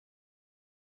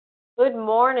Good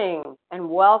morning and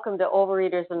welcome to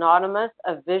Overeaters Anonymous,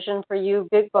 a Vision for You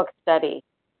Big Book study.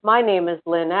 My name is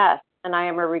Lynn S. and I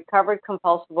am a recovered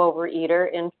compulsive overeater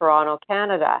in Toronto,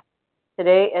 Canada.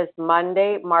 Today is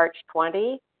Monday, March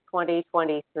 20,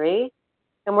 2023,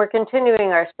 and we're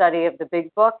continuing our study of the Big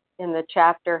Book in the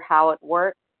chapter How It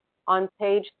Works on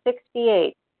page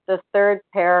 68, the third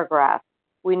paragraph.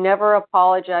 We never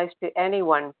apologize to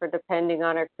anyone for depending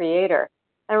on a creator.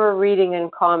 And we're reading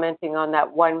and commenting on that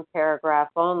one paragraph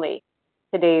only.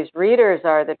 Today's readers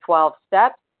are the 12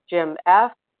 Steps, Jim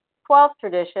F., 12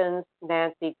 Traditions,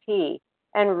 Nancy P.,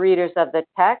 and readers of the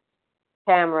text,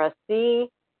 Tamara C.,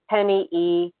 Penny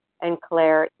E., and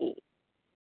Claire E.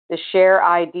 The share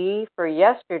ID for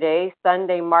yesterday,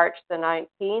 Sunday, March the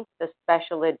 19th, the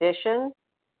special edition,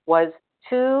 was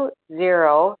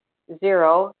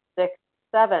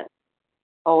 20067.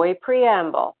 OA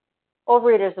Preamble.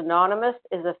 Overeaters Anonymous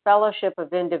is a fellowship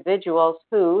of individuals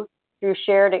who, through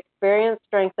shared experience,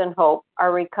 strength, and hope,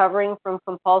 are recovering from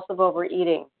compulsive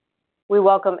overeating. We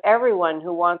welcome everyone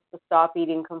who wants to stop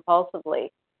eating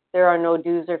compulsively. There are no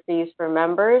dues or fees for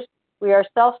members. We are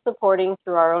self-supporting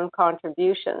through our own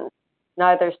contributions,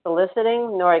 neither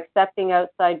soliciting nor accepting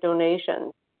outside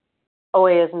donations.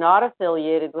 OA is not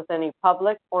affiliated with any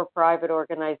public or private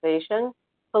organization,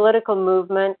 political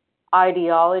movement,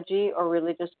 ideology, or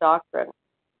religious doctrine.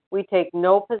 We take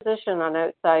no position on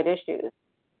outside issues.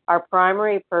 Our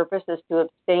primary purpose is to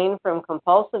abstain from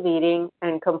compulsive eating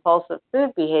and compulsive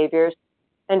food behaviors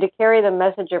and to carry the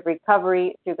message of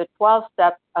recovery through the 12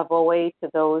 steps of OA to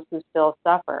those who still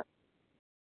suffer.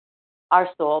 Our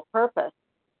sole purpose.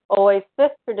 OA's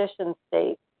fifth tradition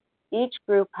states, each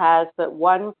group has but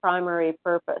one primary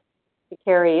purpose, to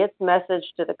carry its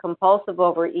message to the compulsive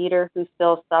overeater who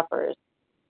still suffers.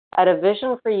 At a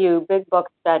Vision for You Big Book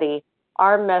study,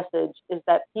 our message is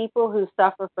that people who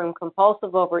suffer from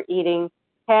compulsive overeating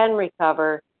can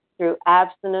recover through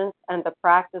abstinence and the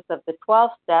practice of the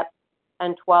 12 steps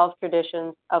and 12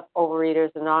 traditions of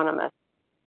Overeaters Anonymous.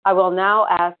 I will now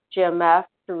ask Jim F.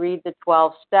 to read the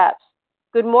 12 steps.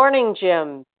 Good morning,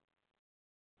 Jim.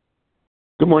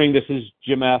 Good morning. This is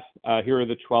Jim F. Here are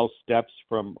the 12 steps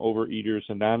from Overeaters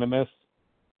Anonymous.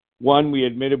 1, we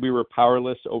admitted we were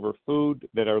powerless over food,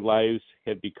 that our lives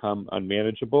had become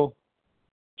unmanageable.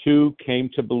 2, came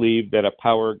to believe that a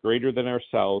power greater than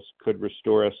ourselves could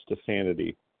restore us to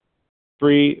sanity.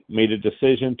 3, made a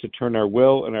decision to turn our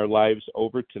will and our lives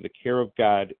over to the care of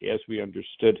God as we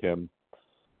understood Him.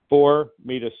 4,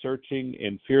 made a searching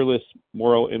and fearless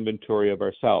moral inventory of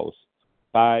ourselves.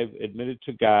 5, admitted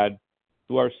to God,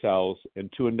 to ourselves,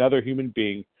 and to another human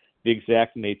being the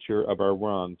exact nature of our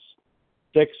wrongs.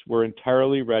 6, we're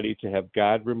entirely ready to have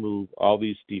God remove all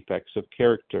these defects of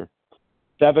character.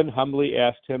 7, humbly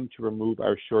asked Him to remove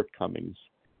our shortcomings.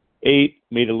 8,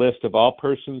 made a list of all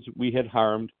persons we had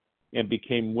harmed and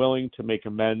became willing to make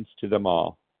amends to them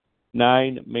all.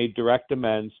 9, made direct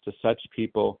amends to such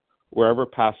people wherever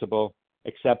possible,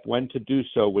 except when to do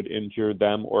so would injure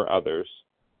them or others.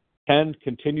 10,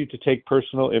 continued to take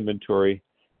personal inventory,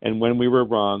 and when we were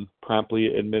wrong,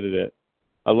 promptly admitted it.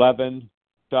 11,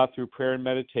 sought through prayer and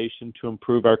meditation to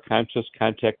improve our conscious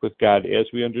contact with God as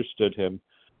we understood Him,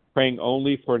 praying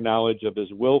only for knowledge of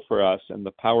His will for us and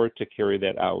the power to carry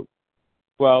that out.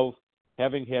 12,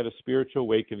 having had a spiritual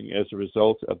awakening as a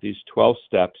result of these 12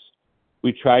 steps,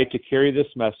 we tried to carry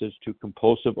this message to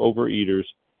compulsive overeaters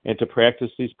and to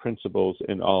practice these principles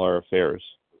in all our affairs.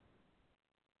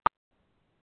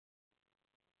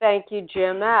 Thank you,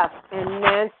 Jim F. And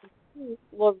Nancy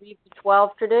will read the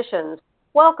 12 traditions.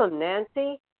 Welcome,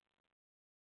 Nancy.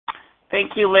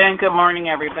 Thank you, Lynn. Good morning,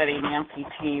 everybody. Nancy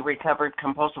T., recovered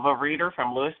compulsive overeater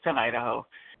from Lewiston, Idaho.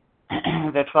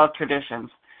 The 12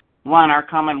 traditions. 1, our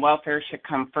common welfare should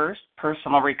come first.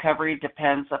 Personal recovery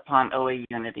depends upon OA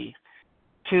unity.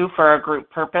 2, for our group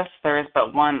purpose, there is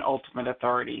but one ultimate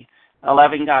authority, a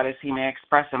loving God as He may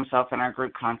express Himself in our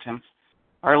group conscience.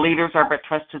 Our leaders are but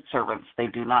trusted servants. They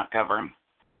do not govern.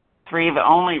 3, the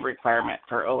only requirement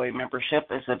for OA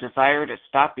membership is a desire to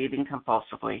stop eating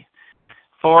compulsively.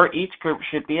 4, each group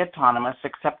should be autonomous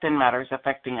except in matters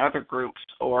affecting other groups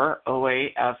or OA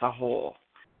as a whole.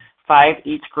 5,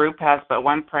 each group has but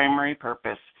one primary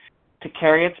purpose, to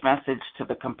carry its message to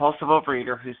the compulsive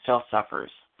overeater who still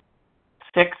suffers.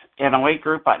 6, an OA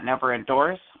group ought never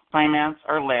endorse, finance,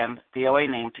 or lend the OA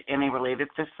name to any related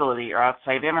facility or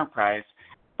outside enterprise,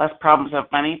 lest problems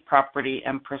of money, property,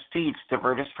 and prestige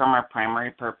divert us from our primary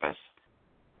purpose.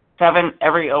 7,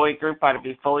 every OA group ought to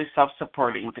be fully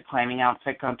self-supporting, declining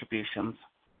outside contributions.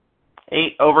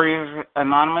 8, Overeaters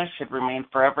Anonymous should remain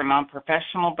forever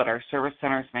non-professional, but our service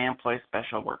centers may employ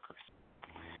special workers.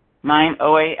 9,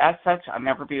 OA as such will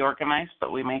never be organized,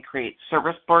 but we may create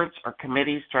service boards or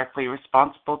committees directly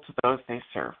responsible to those they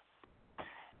serve.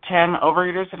 10,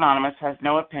 Overeaters Anonymous has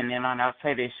no opinion on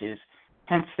outside issues,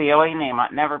 hence the OA name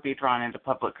ought never be drawn into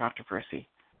public controversy.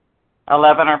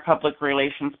 11, our public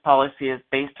relations policy is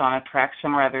based on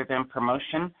attraction rather than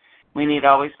promotion. We need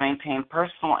always maintain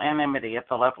personal anonymity at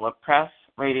the level of press,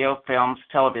 radio, films,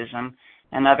 television,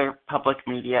 and other public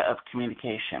media of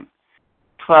communication.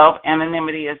 12,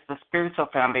 anonymity is the spiritual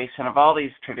foundation of all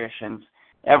these traditions,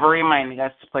 ever reminding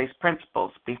us to place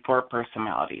principles before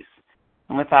personalities.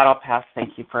 And with that, I'll pass.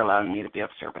 Thank you for allowing me to be of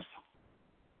service.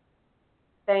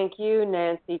 Thank you,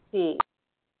 Nancy T.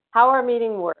 How our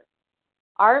meeting works.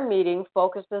 Our meeting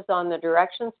focuses on the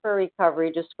directions for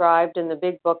recovery described in the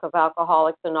Big Book of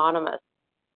Alcoholics Anonymous.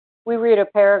 We read a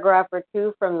paragraph or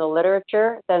two from the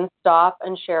literature, then stop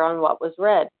and share on what was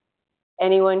read.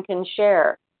 Anyone can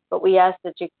share, but we ask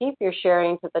that you keep your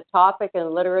sharing to the topic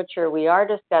and literature we are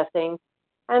discussing,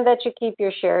 and that you keep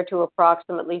your share to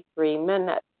approximately 3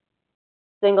 minutes.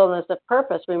 Singleness of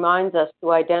purpose reminds us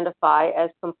to identify as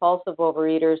compulsive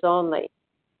overeaters only.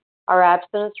 Our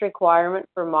abstinence requirement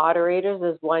for moderators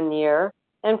is 1 year,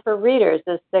 and for readers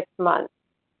is 6 months.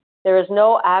 There is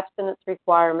no abstinence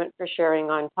requirement for sharing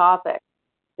on topic.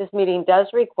 This meeting does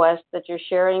request that your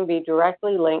sharing be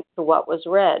directly linked to what was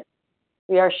read.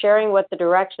 We are sharing what the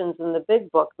directions in the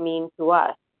Big Book mean to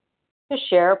us. To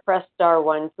share, press star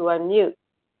 1 to unmute.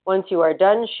 Once you are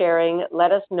done sharing,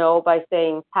 let us know by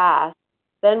saying pass,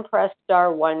 then press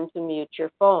star 1 to mute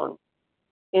your phone.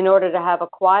 In order to have a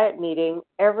quiet meeting,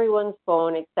 everyone's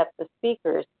phone except the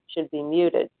speaker's should be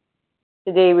muted.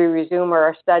 Today we resume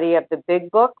our study of the Big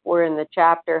Book. We're in the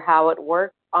chapter How It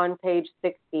Works on page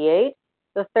 68,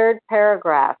 the 3rd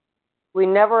paragraph. We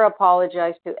never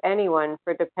apologize to anyone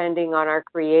for depending on our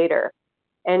Creator,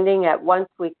 ending at once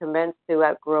we commence to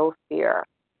outgrow fear.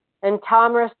 And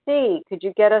Tamra C., could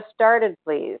you get us started,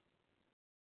 please?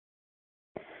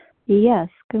 Yes,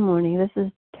 good morning. This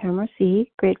is Tamara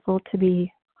C., grateful to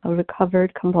be a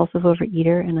recovered compulsive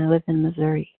overeater, and I live in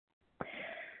Missouri.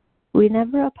 We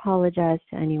never apologize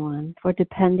to anyone for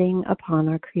depending upon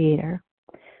our Creator.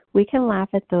 We can laugh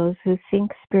at those who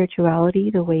think spirituality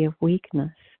the way of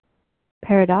weakness.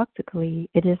 Paradoxically,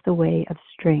 it is the way of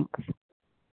strength.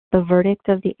 The verdict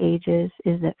of the ages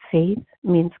is that faith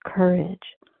means courage.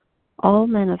 All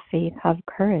men of faith have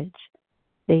courage.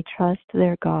 They trust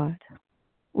their God.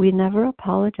 We never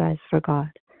apologize for God.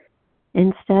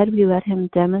 Instead, we let Him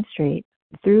demonstrate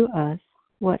through us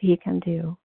what He can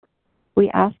do. We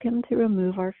ask Him to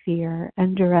remove our fear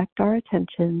and direct our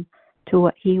attention to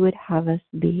what He would have us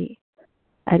be.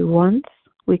 At once,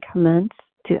 we commence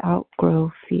to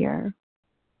outgrow fear.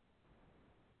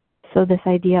 So this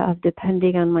idea of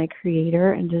depending on my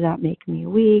Creator, and does that make me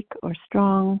weak or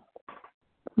strong?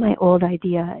 My old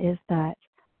idea is that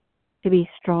to be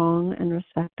strong and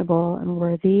respectable and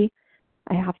worthy,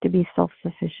 I have to be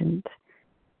self-sufficient.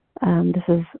 This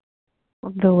is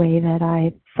the way that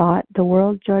I thought the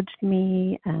world judged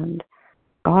me and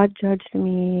God judged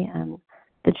me. And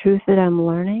the truth that I'm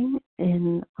learning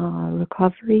in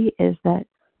recovery is that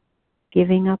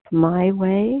giving up my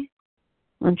way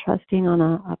and trusting on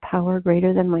a power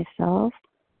greater than myself,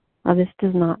 this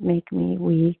does not make me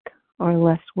weak or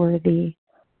less worthy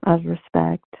of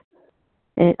respect.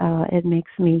 It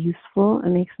makes me useful. It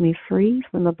makes me free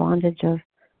from the bondage of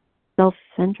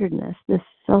self-centeredness, this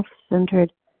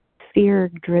self-centered,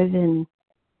 fear-driven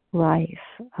life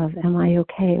of, am I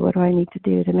okay? What do I need to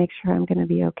do to make sure I'm going to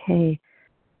be okay?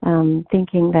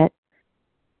 Thinking that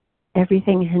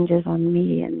everything hinges on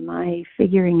me and my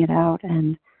figuring it out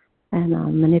and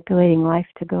manipulating life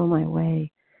to go my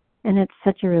way. And it's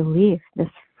such a relief, this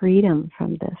freedom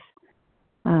from this,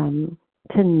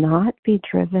 to not be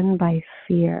driven by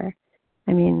fear.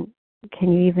 I mean,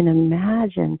 can you even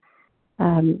imagine?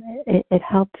 It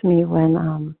helped me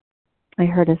when I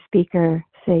heard a speaker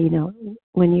say,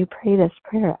 when you pray this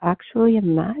prayer, actually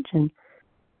imagine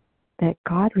that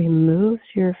God removes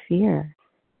your fear.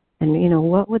 And,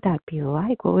 what would that be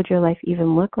like? What would your life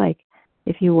even look like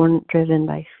if you weren't driven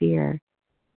by fear?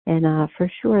 And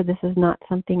for sure, this is not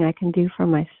something I can do for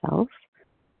myself.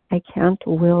 I can't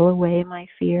will away my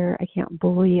fear. I can't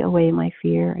bully away my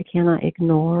fear. I cannot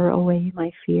ignore away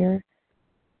my fear.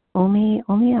 Only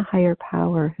a higher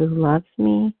power who loves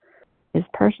me, is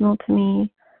personal to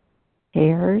me,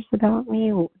 cares about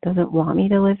me, doesn't want me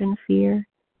to live in fear,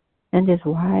 and is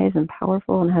wise and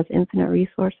powerful and has infinite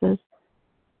resources.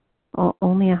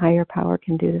 Only a higher power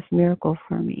can do this miracle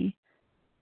for me.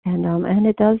 And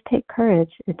it does take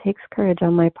courage. It takes courage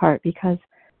on my part because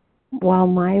while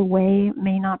my way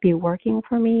may not be working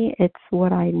for me, it's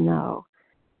what I know.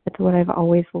 It's what I've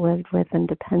always lived with and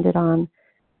depended on.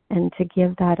 And to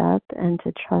give that up and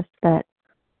to trust that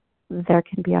there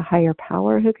can be a higher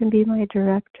power who can be my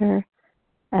director,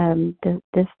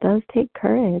 this does take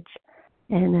courage.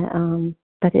 And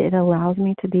but it allows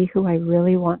me to be who I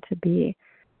really want to be.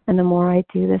 And the more I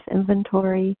do this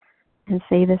inventory and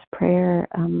say this prayer,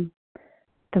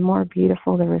 the more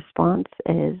beautiful the response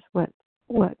is. What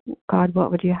God, what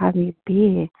would you have me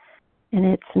be? And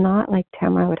it's not like,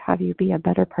 Tamara, I would have you be a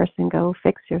better person, go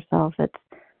fix yourself. It's,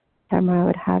 Tamara, I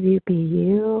would have you be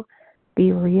you,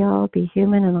 be real, be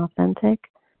human and authentic,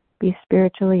 be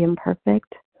spiritually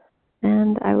imperfect,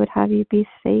 and I would have you be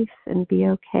safe and be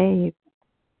okay,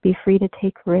 be free to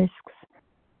take risks.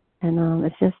 And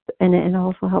it's just, and it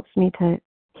also helps me to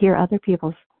hear other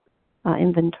people's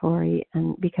inventory,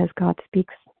 and because God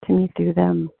speaks to me through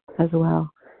them as well.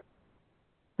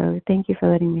 So thank you for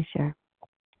letting me share.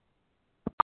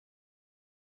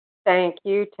 Thank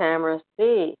you, Tamara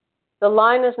C. The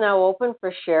line is now open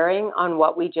for sharing on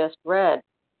what we just read.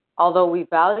 Although we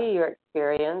value your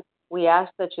experience, we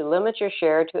ask that you limit your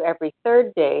share to every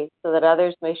third day so that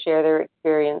others may share their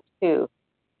experience too.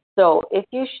 So if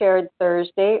you shared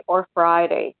Thursday or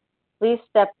Friday, please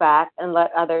step back and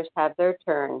let others have their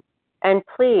turn. And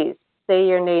please say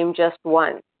your name just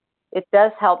once. It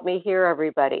does help me hear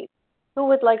everybody. Who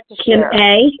would like to share?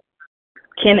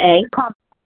 Kim A.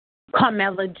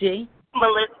 Carmela G.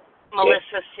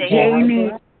 Melissa C.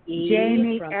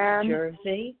 Jamie from M.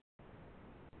 Jersey.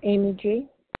 Amy G.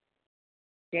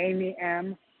 Jamie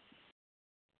M.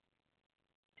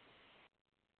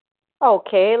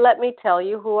 Okay, let me tell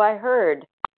you who I heard.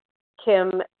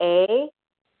 Kim A.,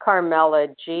 Carmela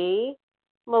G.,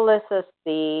 Melissa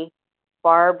C.,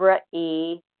 Barbara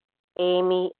E.,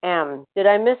 Amy M. Did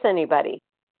I miss anybody?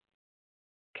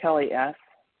 Kelly S.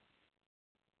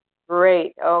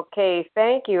 Great. Okay,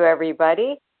 thank you,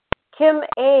 everybody. Kim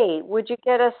A., would you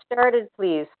get us started,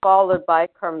 please, followed by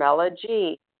Carmela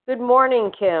G. Good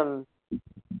morning, Kim.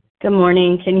 Good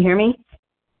morning. Can you hear me?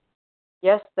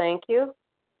 Yes, thank you.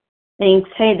 Thanks.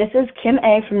 Hey, this is Kim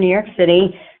A. from New York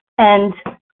City. And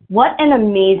what an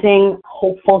amazing,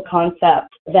 hopeful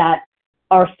concept that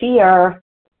our fear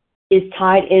is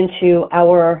tied into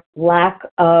our lack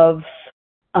of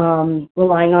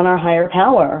relying on our higher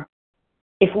power.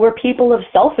 If we're people of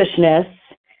selfishness,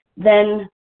 then,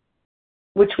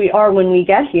 which we are when we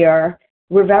get here,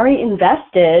 we're very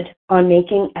invested on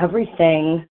making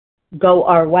everything go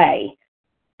our way.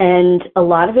 And a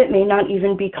lot of it may not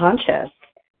even be conscious.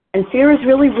 And fear is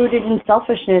really rooted in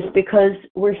selfishness because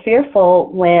we're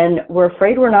fearful when we're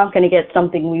afraid we're not going to get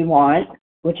something we want,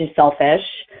 which is selfish,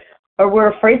 or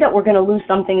we're afraid that we're going to lose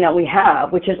something that we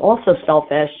have, which is also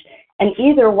selfish. And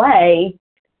either way,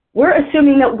 we're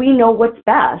assuming that we know what's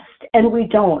best, and we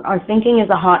don't. Our thinking is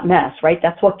a hot mess, right?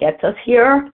 That's what gets us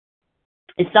here.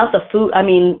 It's not the food. I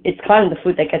mean, it's kind of the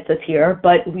food that gets us here,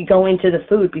 but we go into the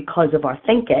food because of our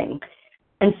thinking.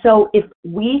 And so if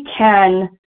we can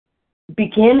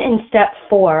begin in step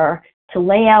 4 to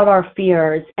lay out our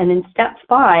fears, and in step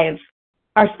 5,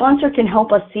 our sponsor can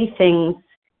help us see things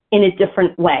in a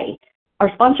different way.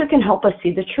 Our sponsor can help us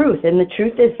see the truth, and the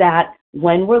truth is that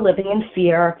when we're living in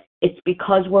fear, it's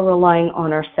because we're relying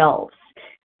on ourselves.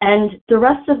 And the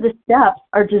rest of the steps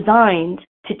are designed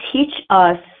to teach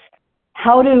us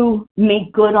how to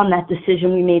make good on that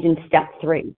decision we made in step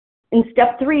 3. In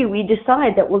step 3, we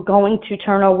decide that we're going to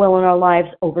turn our will and our lives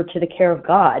over to the care of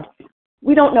God.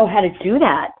 We don't know how to do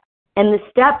that. And the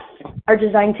steps are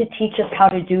designed to teach us how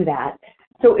to do that.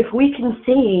 So if we can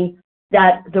see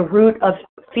that the root of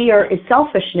fear is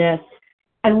selfishness,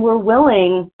 and we're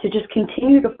willing to just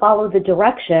continue to follow the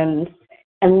directions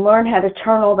and learn how to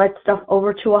turn all that stuff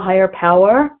over to a higher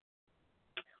power,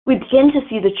 we begin to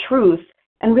see the truth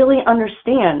and really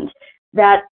understand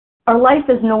that our life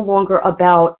is no longer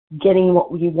about getting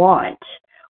what we want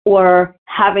or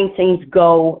having things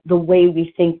go the way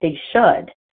we think they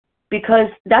should, because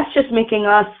that's just making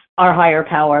us our higher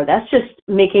power. That's just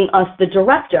making us the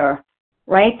director,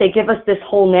 right? They give us this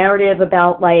whole narrative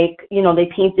about, like, you know, they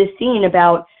paint this scene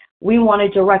about we want to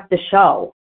direct the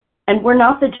show. And we're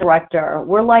not the director.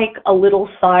 We're like a little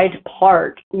side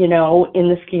part, you know, in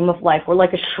the scheme of life. We're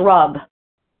like a shrub.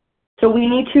 So we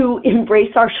need to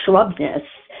embrace our shrubness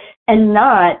and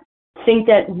not think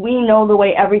that we know the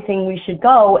way everything we should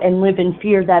go and live in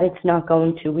fear that it's not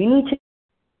going to. We need to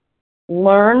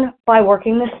learn by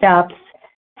working the steps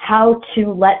how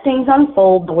to let things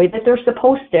unfold the way that they're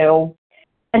supposed to,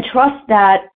 and trust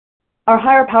that our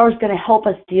higher power is going to help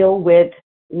us deal with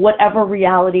whatever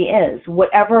reality is,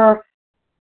 whatever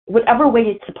whatever way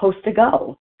it's supposed to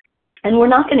go. And we're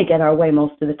not going to get our way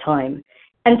most of the time.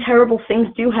 And terrible things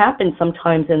do happen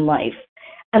sometimes in life.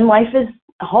 And life is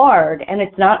hard, and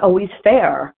it's not always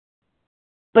fair.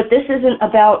 But this isn't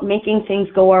about making things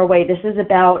go our way. This is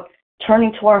about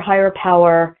turning to our higher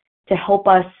power to help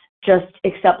us just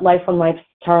accept life on life's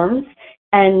terms.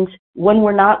 And when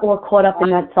we're not all caught up in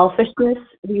that selfishness,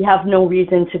 we have no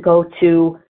reason to go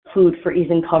to food for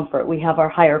ease and comfort. We have our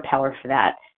higher power for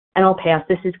that. And I'll pass.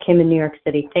 This is Kim in New York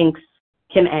City. Thanks,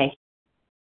 Kim A.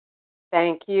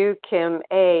 Thank you, Kim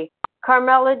A.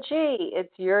 Carmela G.,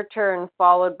 it's your turn,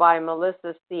 followed by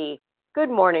Melissa C. Good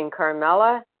morning,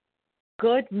 Carmela.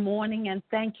 Good morning, and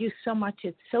thank you so much.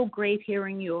 It's so great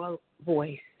hearing your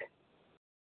voice.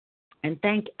 And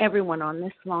thank everyone on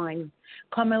this line.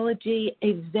 Carmela G.,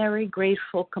 a very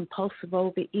grateful compulsive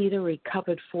overeater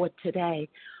recovered for today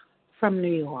from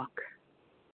New York.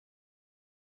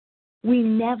 We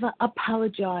never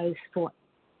apologize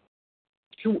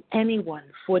to anyone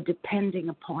for depending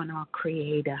upon our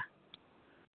Creator.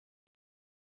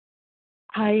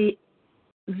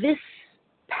 This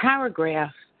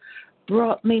paragraph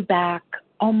brought me back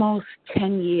almost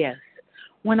 10 years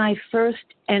when I first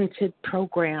entered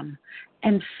program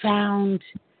and found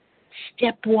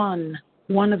step one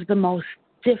of the most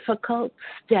difficult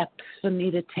steps for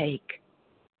me to take.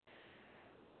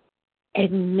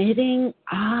 Admitting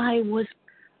I was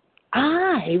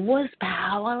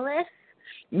powerless?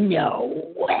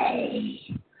 No way.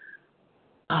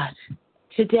 But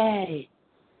today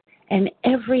and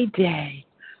every day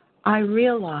I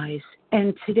realize,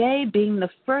 and today being the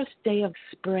first day of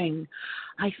spring,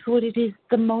 I thought it is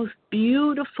the most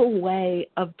beautiful way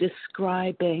of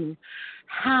describing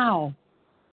how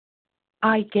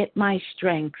I get my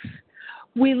strength.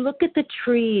 We look at the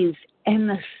trees and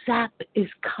the sap is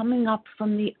coming up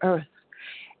from the earth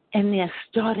and they're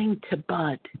starting to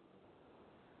bud.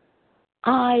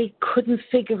 I couldn't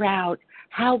figure out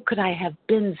how could I have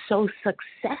been so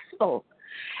successful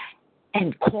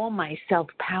and call myself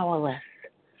powerless.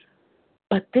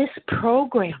 But this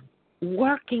program,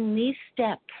 working these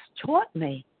steps, taught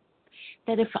me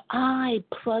that if I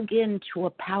plug into a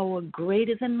power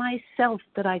greater than myself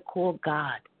that I call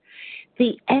God,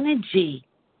 the energy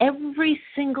every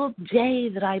single day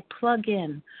that I plug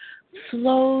in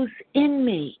flows in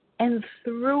me and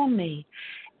through me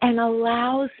and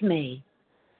allows me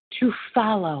to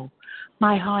follow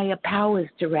my higher power's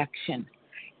direction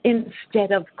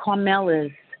instead of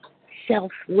Carmela's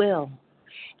self-will.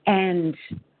 And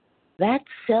that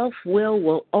self-will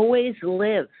will always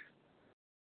live.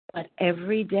 But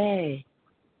every day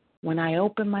when I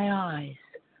open my eyes,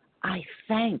 I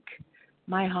thank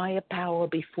my higher power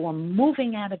before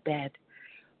moving out of bed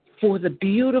for the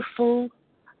beautiful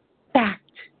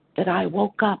fact that I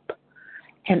woke up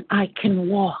and I can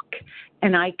walk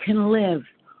and I can live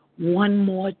one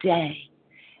more day.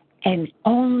 And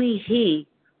only He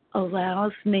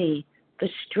allows me the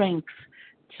strength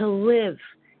to live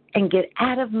and get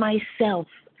out of myself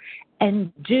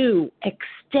and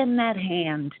extend that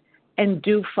hand and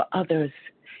do for others.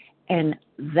 And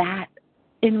that,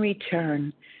 in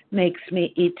return, makes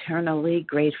me eternally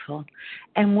grateful.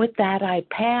 And with that, I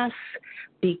pass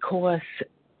because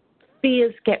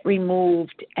fears get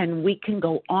removed and we can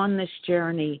go on this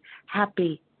journey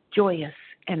happy, joyous,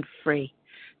 and free.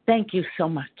 Thank you so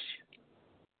much.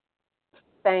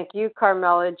 Thank you,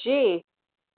 Carmela G.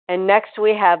 And next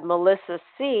we have Melissa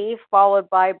C., followed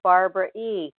by Barbara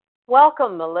E.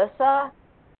 Welcome, Melissa.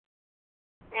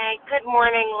 Hey, good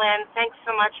morning, Lynn. Thanks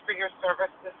so much for your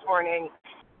service this morning.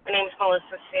 My name is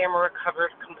Melissa C. I'm a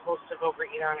recovered compulsive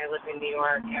overeater, and I live in New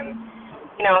York. And,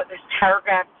 this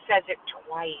paragraph says it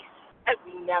twice, that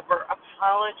we never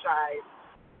apologize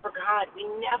for God. We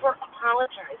never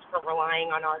apologize for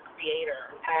relying on our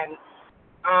Creator. And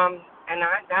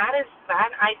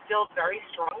that I feel very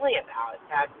strongly about.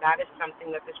 That is something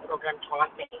that this program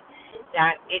taught me,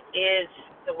 that it is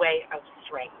the way of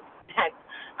strength, that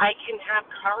I can have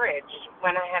courage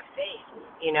when I have faith,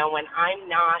 when I'm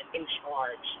not in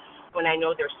charge, when I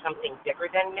know there's something bigger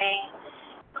than me,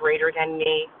 greater than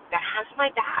me, that has my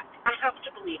back. I have to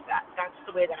believe that. That's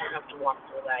the way that I have to walk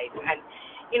through life. And,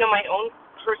 my own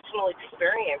personal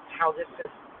experience, how this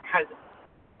has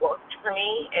worked for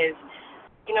me is,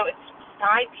 it's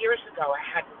 5 years ago, I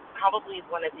had probably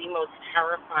one of the most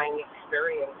terrifying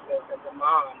experiences as a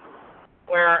mom,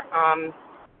 where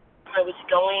I was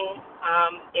going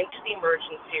into the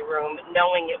emergency room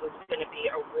knowing it was going to be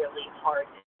a really hard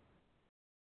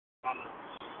day.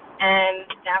 And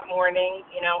that morning,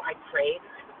 I prayed,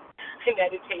 I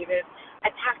meditated, I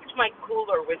packed my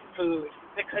cooler with food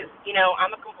because,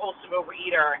 I'm a compulsive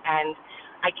overeater, and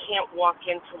I can't walk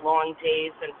into long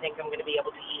days and think I'm going to be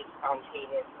able to eat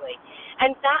spontaneously.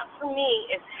 And that, for me,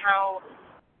 is how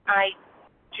I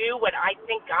do what I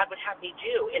think God would have me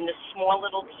do in the small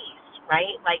little piece,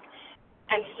 right? Like,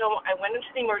 and so I went into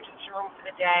the emergency room for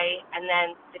the day, and then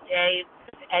the day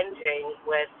was ending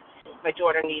with my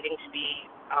daughter needing to be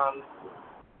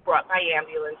brought by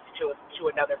ambulance to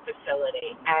another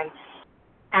facility. And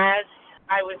as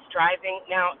I was driving,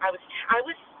 now I was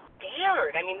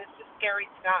scared. I mean, this is scary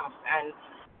stuff. And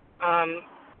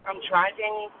I'm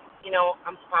driving,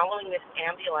 I'm following this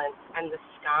ambulance, and the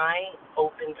sky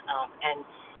opened up, and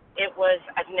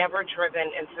I've never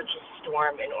driven in such a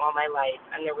storm in all my life,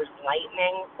 and there was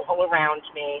lightning all around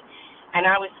me, and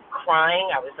I was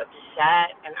crying, I was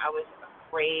upset, and I was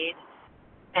afraid,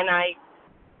 and I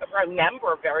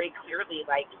remember very clearly,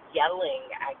 like, yelling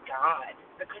at God,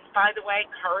 because, by the way,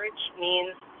 courage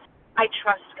means I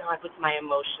trust God with my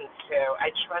emotions, too. I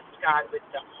trust God with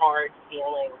the hard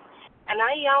feelings, and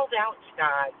I yelled out to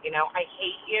God, I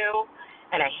hate you,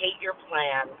 and I hate your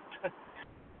plan,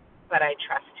 but I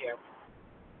trust you.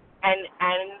 And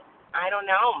I don't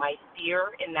know, my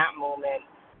fear in that moment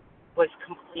was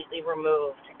completely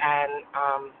removed. And,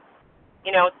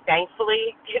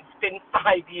 thankfully, it's been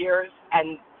 5 years,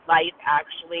 and life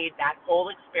actually, that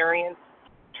whole experience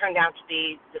turned out to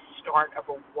be the start of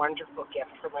a wonderful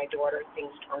gift for my daughter.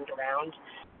 Things turned around.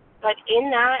 But in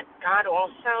that, God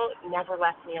also never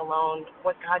left me alone.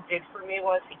 What God did for me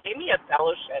was He gave me a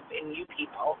fellowship in you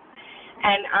people.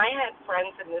 And I had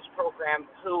friends in this program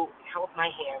who held my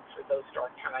hand through those dark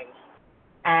times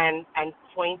and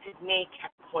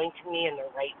kept pointing me in the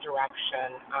right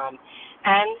direction.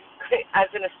 And as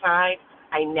an aside,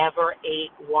 I never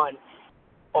ate once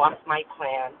off my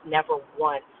plan. Never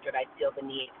once did I feel the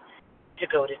need to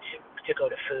go to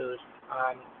food.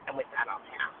 And with that, I'll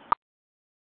pass.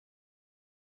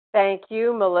 Thank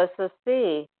you, Melissa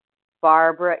C.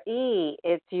 Barbara E.,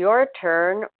 it's your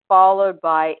turn, followed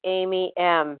by Amy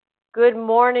M. Good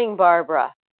morning,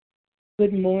 Barbara.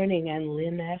 Good morning, and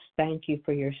Lynn S., thank you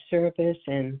for your service,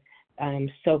 and I'm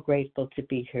so grateful to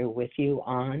be here with you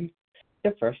on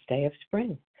the first day of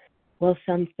spring. Well,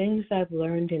 some things I've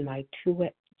learned in my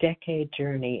 2-decade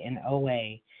journey in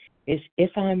OA is if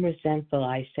I'm resentful,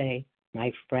 I say,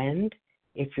 my friend,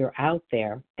 if you're out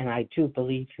there, and I do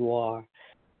believe you are,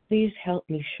 please help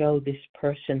me show this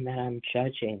person that I'm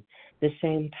judging the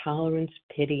same tolerance,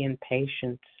 pity, and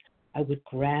patience I would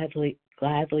gladly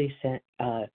grant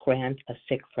a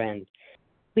sick friend.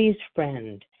 Please,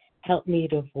 friend, help me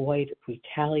to avoid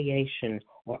retaliation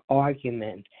or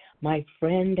argument. My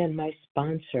friend and my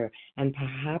sponsor, and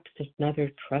perhaps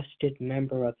another trusted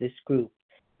member of this group,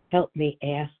 help me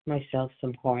ask myself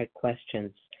some hard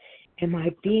questions. Am I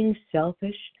being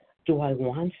selfish? Do I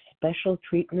want special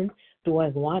treatment? Do I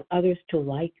want others to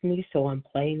like me, so I'm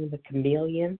playing the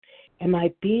chameleon? Am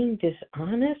I being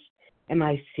dishonest? Am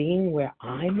I seeing where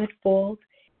I'm at fault?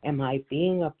 Am I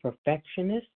being a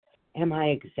perfectionist? Am I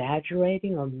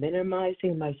exaggerating or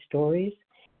minimizing my stories?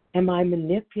 Am I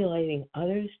manipulating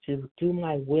others to do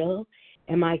my will?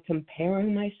 Am I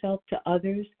comparing myself to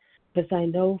others? Because I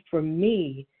know for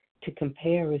me, to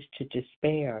compare is to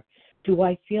despair. Do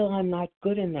I feel I'm not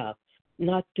good enough,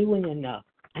 not doing enough,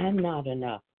 and not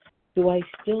enough? Do I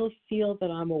still feel that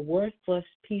I'm a worthless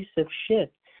piece of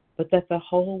shit, but that the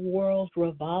whole world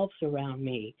revolves around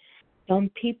me? Some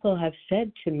people have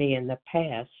said to me in the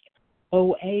past,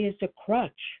 OA is a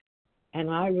crutch. And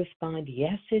I respond,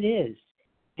 yes, it is.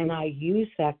 And I use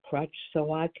that crutch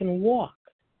so I can walk.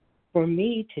 For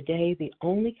me today, the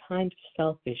only kind of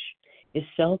selfish is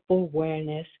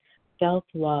self-awareness,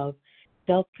 self-love,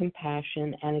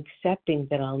 self-compassion, and accepting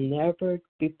that I'll never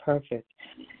be perfect.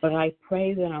 But I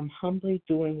pray that I'm humbly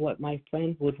doing what my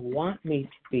friend would want me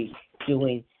to be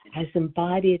doing, as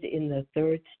embodied in the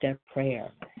third step prayer.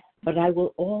 But I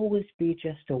will always be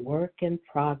just a work in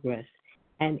progress.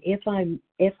 And if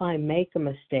I make a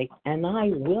mistake, and I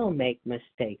will make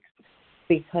mistakes,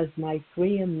 because my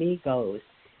three amigos,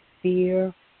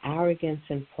 fear, arrogance,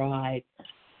 and pride,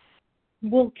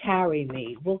 will carry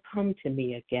me, will come to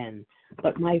me again.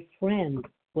 But my friend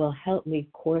will help me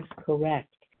course correct.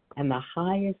 And the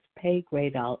highest pay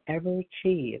grade I'll ever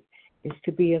achieve is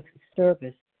to be of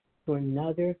service to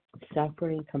another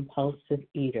suffering compulsive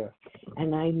eater.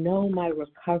 And I know my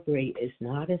recovery is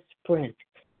not a sprint,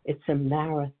 it's a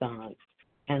marathon.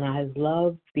 And I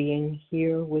love being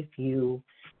here with you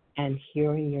and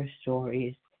hearing your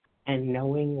stories and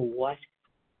knowing what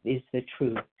is the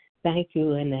truth. Thank you,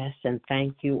 Lyness, and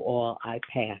thank you all. I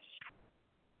pass.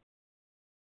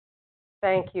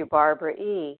 Thank you, Barbara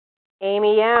E.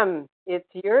 Amy M., it's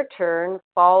your turn,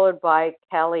 followed by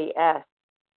Kelly S.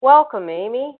 Welcome,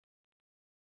 Amy.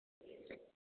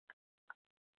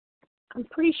 I'm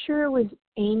pretty sure it was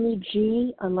Amy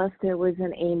G, unless there was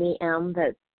an Amy M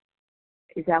that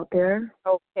is out there.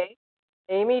 Okay.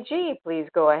 Amy G, please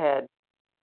go ahead.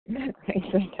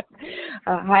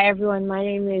 Hi, everyone. My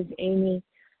name is Amy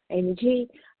G.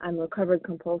 I'm a recovered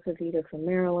compulsive eater from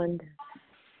Maryland.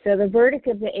 So the verdict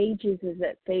of the ages is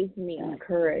that faith means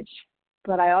courage.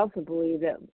 But I also believe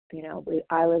that,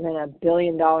 I live in a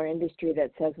billion-dollar industry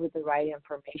that says with the right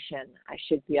information, I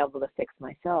should be able to fix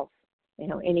myself.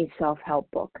 Any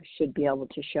self-help book should be able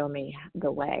to show me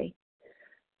the way.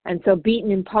 And so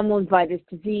beaten and pummeled by this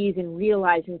disease and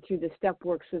realizing through the step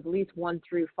works of at least 1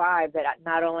 through 5 that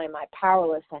not only am I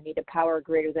powerless, I need a power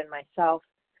greater than myself.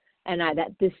 And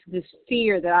that this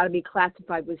fear that ought to be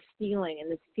classified with stealing,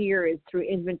 and this fear is through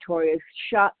inventory, is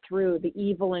shot through the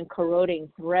evil and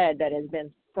corroding thread that has been,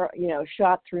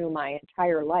 shot through my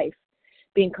entire life,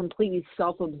 being completely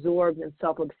self-absorbed and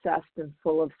self-obsessed and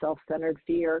full of self-centered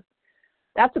fear.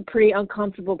 That's a pretty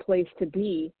uncomfortable place to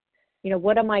be.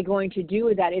 What am I going to do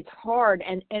with that? It's hard.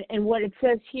 And what it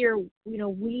says here,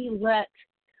 we let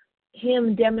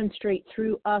him demonstrate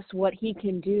through us what he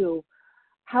can do.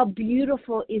 How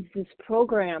beautiful is this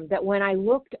program that when I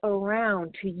looked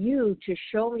around to you to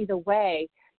show me the way,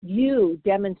 you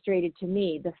demonstrated to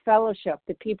me, the fellowship,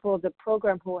 the people of the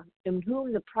program in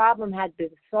whom the problem had been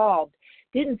solved,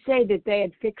 didn't say that they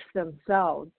had fixed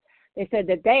themselves. They said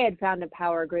that they had found a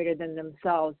power greater than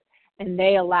themselves, and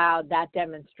they allowed that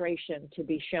demonstration to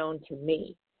be shown to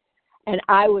me. And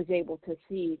I was able to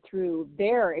see through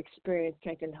their experience,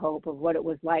 strength, and hope of what it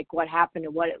was like, what happened,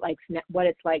 and what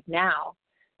it's like now,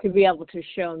 to be able to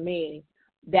show me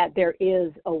that there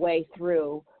is a way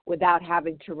through without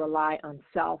having to rely on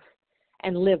self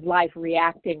and live life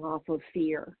reacting off of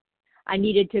fear. I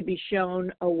needed to be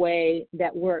shown a way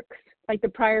that works. Like the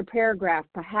prior paragraph,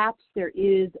 perhaps there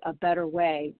is a better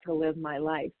way to live my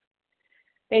life.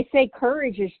 They say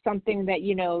courage is something that,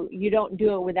 you don't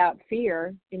do it without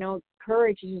fear.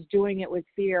 Courage is doing it with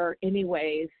fear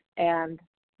anyways. And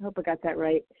I hope I got that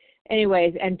right.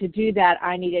 Anyways, and to do that,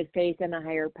 I needed faith in a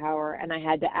higher power, and I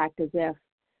had to act as if.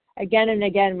 Again and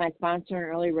again, my sponsor in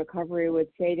early recovery would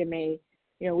say to me,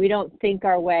 we don't think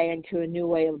our way into a new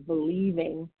way of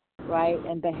believing, right,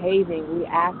 and behaving. We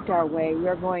act our way.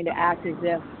 We're going to act as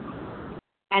if.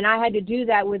 And I had to do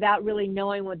that without really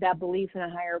knowing what that belief in a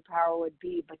higher power would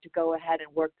be, but to go ahead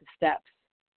and work the steps.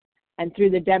 And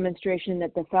through the demonstration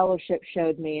that the fellowship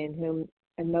showed me and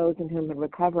those in whom had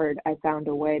recovered, I found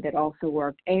a way that also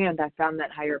worked. And I found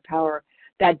that higher power.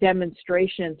 That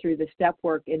demonstration through the step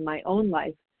work in my own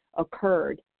life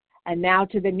occurred. And now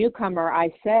to the newcomer, I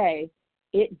say,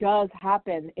 it does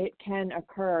happen. It can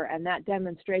occur. And that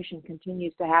demonstration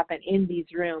continues to happen in these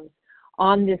rooms,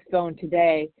 on this phone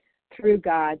today, through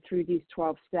God, through these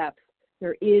 12 steps.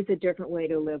 There is a different way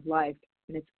to live life.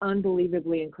 And it's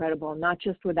unbelievably incredible, not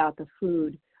just without the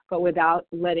food, but without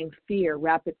letting fear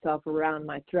wrap itself around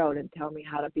my throat and tell me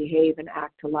how to behave and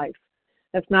act to life.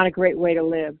 That's not a great way to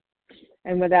live.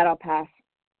 And with that, I'll pass.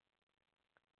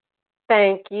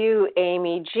 Thank you,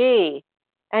 Amy G.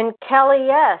 And Kelly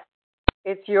S.,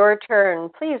 it's your turn.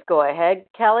 Please go ahead,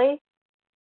 Kelly.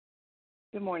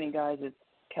 Good morning, guys. It's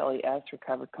Kelly S.,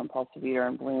 recovered compulsive eater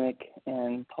and bulimic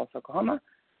in Tulsa, Oklahoma.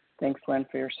 Thanks, Lynn,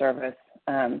 for your service.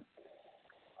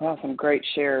 Some great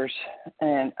shares.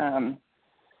 And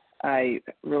I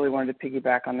really wanted to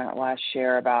piggyback on that last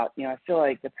share about, I feel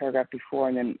like the paragraph before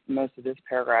and then most of this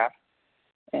paragraph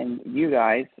and you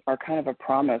guys are kind of a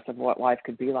promise of what life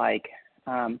could be like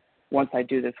once I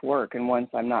do this work and once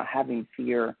I'm not having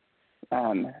fear,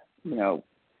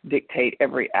 dictate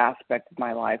every aspect of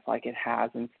my life like it has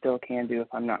and still can do if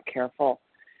I'm not careful.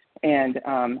 And,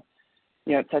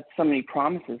 it said so many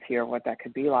promises here of what that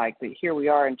could be like, but here we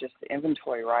are in just the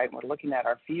inventory, right? And we're looking at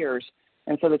our fears,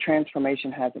 and so the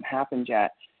transformation hasn't happened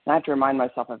yet. And I have to remind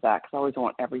myself of that because I always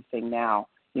want everything now.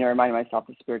 Reminding myself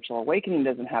the spiritual awakening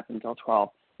doesn't happen until 12.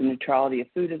 The neutrality of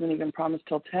food isn't even promised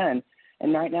till 10.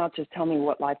 And right now, just tell me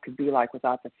what life could be like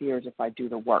without the fears if I do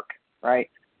the work, right?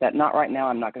 That not right now,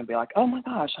 I'm not going to be like, oh my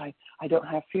gosh, I don't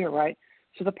have fear, right?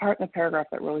 So the part in the paragraph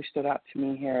that really stood out to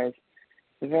me here is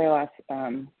the very last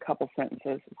couple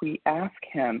sentences. We ask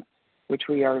him, which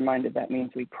we are reminded that means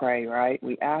we pray, right?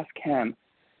 We ask him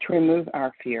to remove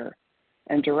our fear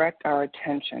and direct our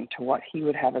attention to what he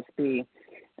would have us be.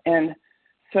 And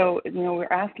so, we're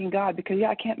asking God because,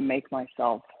 I can't make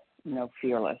myself,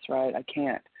 fearless, right? I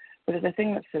can't. But the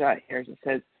thing that stood out here is it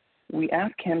says, we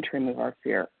ask him to remove our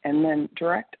fear and then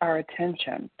direct our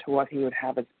attention to what he would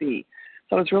have us be.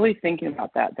 So I was really thinking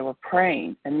about that we're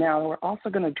praying, and now we're also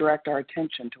going to direct our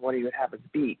attention to what he would have us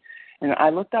be. And I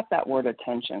looked up that word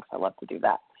attention because I love to do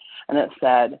that. And it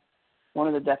said, one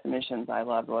of the definitions I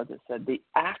loved was it said the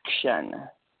action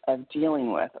of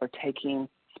dealing with or taking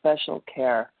special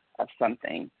care of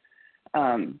something.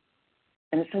 And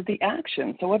it said the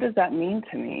action. So what does that mean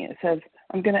to me? It says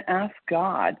I'm going to ask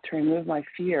God to remove my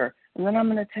fear, and then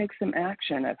I'm going to take some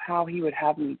action of how he would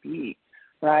have me be,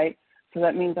 right? So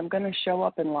that means I'm going to show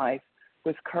up in life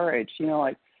with courage.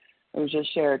 Like it was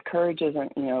just shared, courage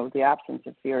isn't, the absence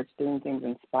of fear. It's doing things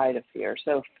in spite of fear.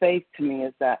 So faith to me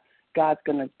is that God's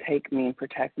going to take me and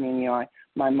protect me. And,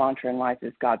 my mantra in life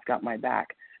is God's got my back.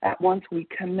 At once we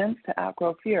commence to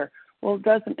outgrow fear. Well,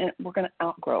 we're going to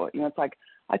outgrow it. It's like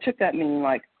I took that meaning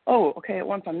like, oh, okay, at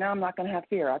once I'm not going to have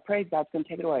fear. I prayed God's going to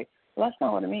take it away. Well, that's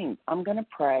not what it means. I'm going to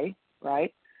pray,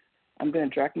 right? I'm going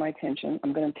to direct my attention.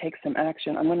 I'm going to take some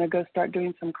action. I'm going to go start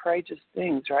doing some courageous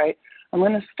things, right? I'm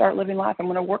going to start living life. I'm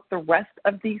going to work the rest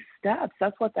of these steps.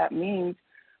 That's what that means.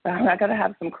 I got to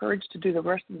have some courage to do the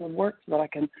rest of the work so that I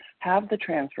can have the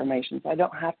transformations. I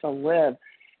don't have to live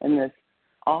in this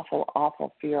awful,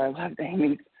 awful fear. I love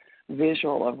Amy's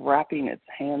visual of wrapping its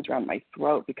hands around my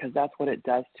throat because that's what it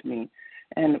does to me.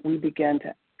 And we begin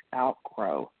to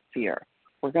outgrow fear.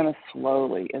 We're going to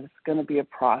slowly, it's going to be a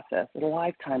process, a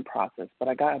lifetime process, but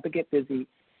I got to get busy,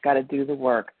 got to do the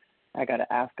work. I got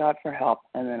to ask God for help,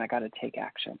 and then I got to take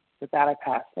action. With that, I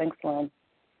pass. Thanks, Lynn.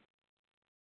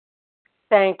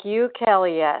 Thank you,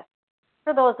 Kellyanne.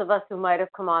 For those of us who might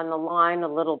have come on the line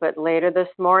a little bit later this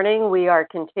morning, we are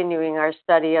continuing our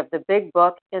study of the Big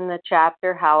Book in the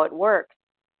chapter How It Works.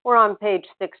 We're on page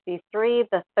 63,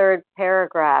 the third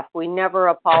paragraph. We never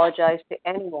apologize to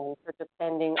anyone for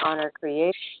depending on our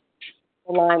creation.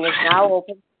 The line is now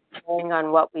open, going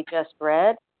on what we just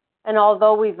read. And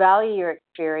although we value your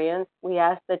experience, we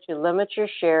ask that you limit your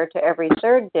share to every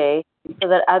third day so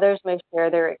that others may share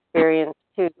their experience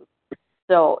too.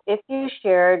 So if you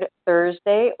shared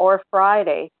Thursday or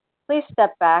Friday, please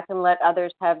step back and let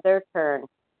others have their turn.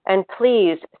 And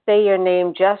please say your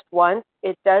name just once.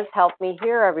 It does help me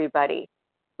hear everybody.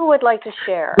 Who would like to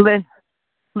share? Lynn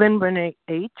Renee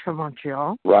H. from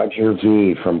Montreal. Roger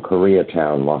G. from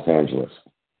Koreatown, Los Angeles.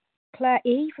 Claire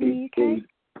E. from the UK.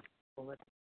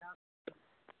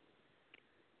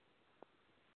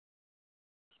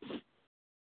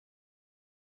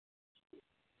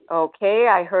 Okay,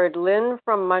 I heard Lynn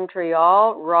from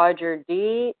Montreal, Roger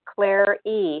D., Claire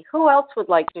E. Who else would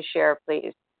like to share,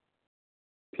 please?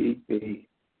 Pete B.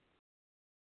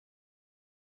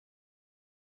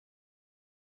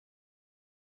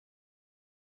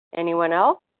 Anyone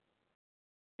else?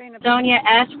 Sonia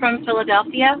S. from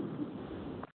Philadelphia.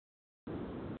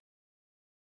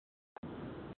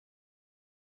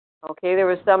 Okay, there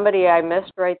was somebody I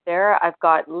missed right there. I've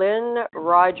got Lynn,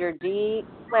 Roger D.,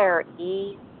 Claire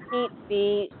E., Pete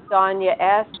B., Sonia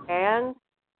S., and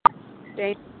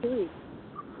Dana P.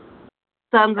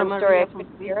 Sandra I'm sorry, I couldn't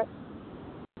hear it.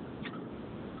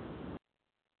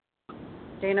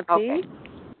 Dana P. Okay.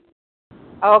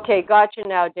 Okay, got you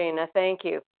now, Dana. Thank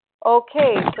you.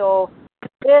 Okay, so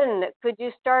Lynn, could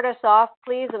you start us off,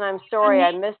 please? And I'm sorry,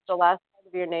 I missed the last part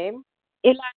of your name.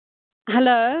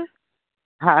 Hello.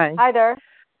 Hi. Hi there.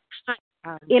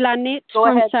 Ilanit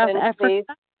from ahead, South Lynn, Africa. Please.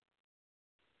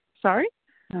 Sorry?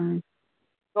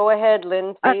 Go ahead,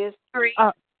 Lynn, please.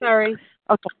 Sorry.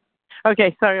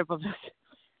 Okay, sorry about this.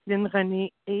 Lynn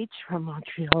Renee H. from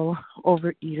Montreal,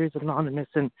 Overeaters Anonymous,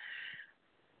 and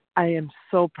I am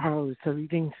so proud of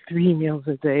eating 3 meals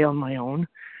a day on my own.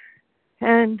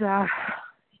 And,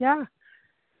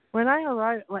 when I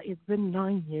arrived, it's been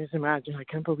 9 years, imagine, I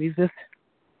can't believe this.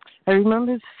 I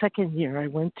remember the second year I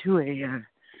went to a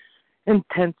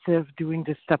intensive doing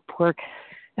this step work,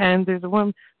 and there's the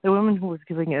woman who was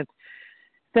giving it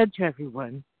said to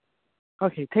everyone,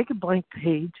 okay, take a blank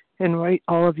page and write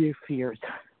all of your fears.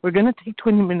 We're going to take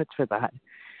 20 minutes for that.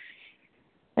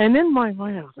 And in my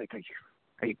mind, I was like,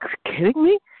 are you kidding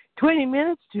me? 20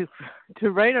 minutes to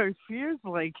write our fears?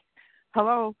 Like,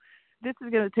 hello, this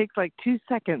is going to take like 2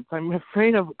 seconds. I'm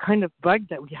afraid of a kind of bug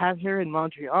that we have here in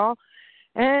Montreal.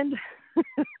 And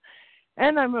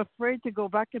and I'm afraid to go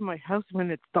back in my house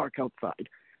when it's dark outside.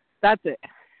 That's it.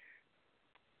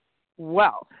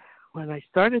 Well, when I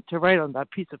started to write on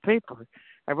that piece of paper,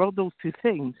 I wrote those 2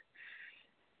 things.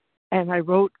 And I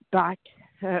wrote back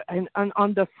and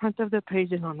on the front of the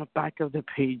page and on the back of the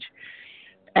page,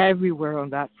 everywhere on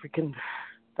that freaking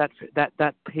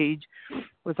that page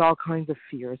was all kinds of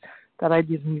fears that I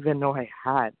didn't even know I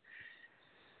had.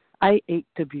 I ate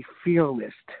to be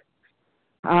fearless.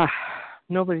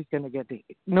 Nobody's gonna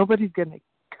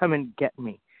come and get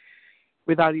me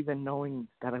without even knowing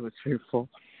that I was fearful.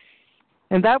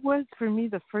 And that was for me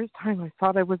the first time I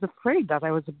thought I was afraid, that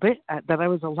I was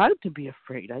allowed to be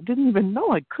afraid. I didn't even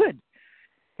know I could,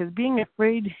 because being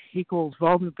afraid equals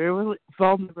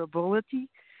vulnerability,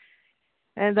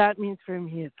 and that means for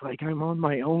me it's like I'm on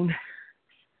my own,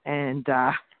 and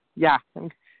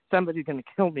somebody's going to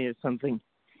kill me or something.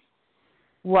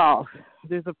 Well,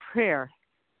 there's a prayer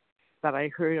that I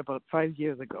heard about 5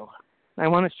 years ago. I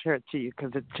want to share it to you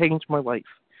because it changed my life.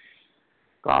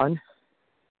 God,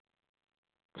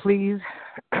 please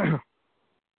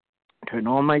turn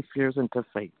all my fears into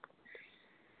faith.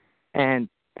 And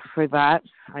for that,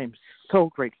 I am so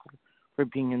grateful for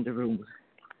being in the room.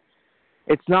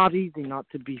 It's not easy not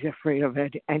to be afraid of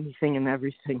anything and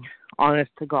everything.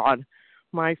 Honest to God,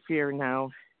 my fear now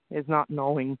is not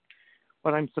knowing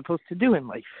what I'm supposed to do in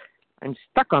life. I'm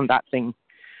stuck on that thing.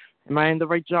 Am I in the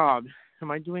right job?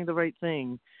 Am I doing the right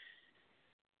thing?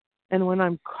 And when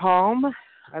I'm calm,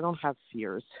 I don't have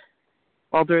fears.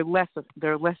 Well, they're less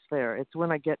there. It's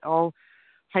when I get all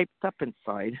hyped up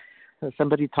inside.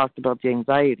 Somebody talked about the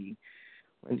anxiety.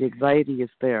 When the anxiety is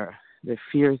there, the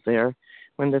fear is there.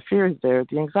 When the fear is there,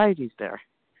 the anxiety is there.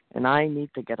 And I need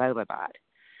to get out of that.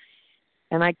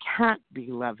 And I can't be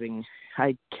loving.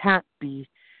 I can't be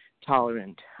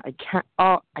tolerant. I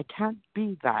can't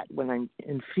be that when I'm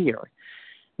in fear.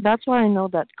 That's why I know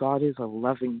that God is a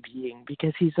loving being,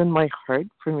 because he's in my heart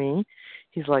for me.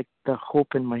 He's like the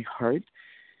hope in my heart.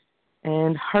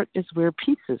 And heart is where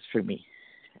peace is for me.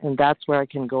 And that's where I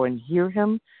can go and hear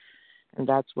him. And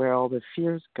that's where all the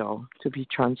fears go to be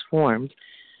transformed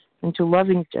into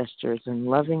loving gestures and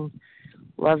loving,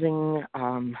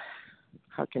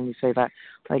 how can you say that?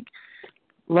 Like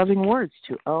loving words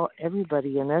to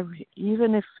everybody, and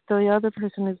even if the other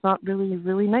person is not really,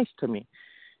 really nice to me.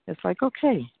 It's like,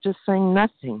 okay, just saying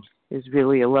nothing is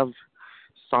really a love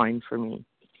sign for me.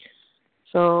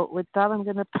 So with that, I'm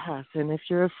going to pass. And if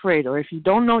you're afraid, or if you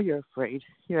don't know you're afraid,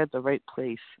 you're at the right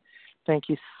place. Thank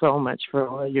you so much for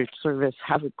all your service.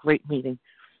 Have a great meeting.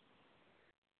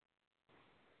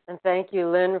 And thank you,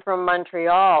 Lynn from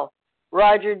Montreal.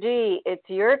 Roger D., it's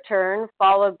your turn,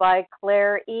 followed by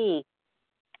Claire E.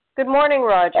 Good morning,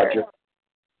 Roger.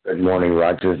 Good morning,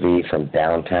 Roger V. from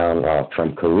downtown,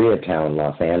 from Koreatown,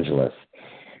 Los Angeles,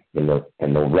 in the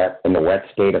wet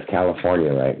state of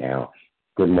California right now.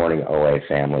 Good morning, OA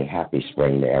family. Happy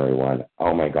spring to everyone.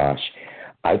 Oh my gosh,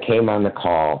 I came on the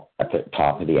call at the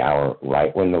top of the hour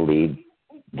right when the lead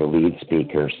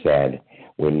speaker said,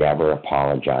 "We never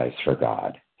apologize for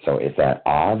God." So is that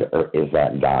odd, or is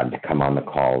that God to come on the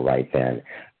call right then?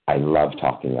 I love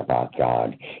talking about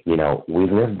God. You know, we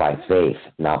live by faith,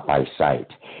 not by sight.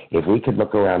 If we could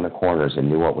look around the corners and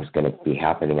knew what was going to be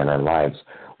happening in our lives,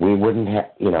 we wouldn't have,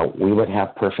 we would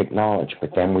have perfect knowledge,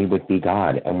 but then we would be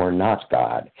God, and we're not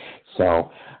God.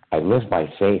 So I live by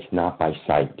faith, not by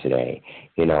sight today.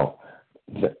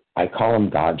 I call them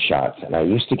God shots, and I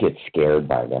used to get scared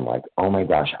by them, like, oh my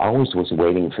gosh, I always was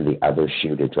waiting for the other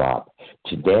shoe to drop.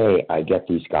 Today, I get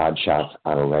these God shots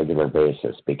on a regular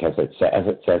basis because, as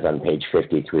it says on page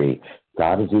 53,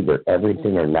 God is either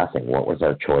everything or nothing. What was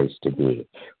our choice to be?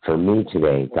 For me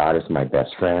today, God is my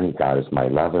best friend. God is my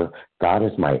lover. God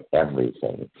is my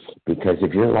everything. Because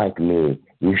if you're like me,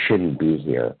 you shouldn't be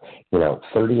here.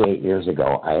 38 years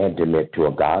ago, I had to admit to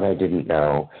a God I didn't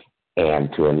know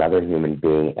and to another human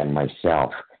being and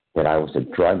myself that I was a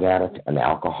drug addict, an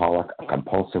alcoholic, a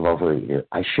compulsive overeater.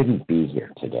 I shouldn't be here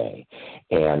today.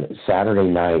 And Saturday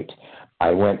night,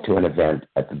 I went to an event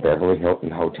at the Beverly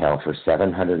Hilton Hotel for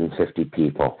 750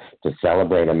 people to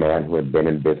celebrate a man who had been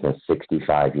in business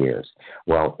 65 years.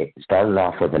 Well, it started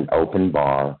off with an open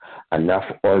bar, enough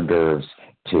hors d'oeuvres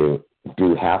to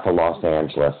do half of Los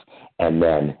Angeles, and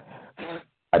then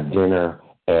a dinner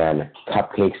and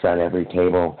cupcakes on every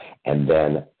table, and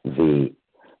then the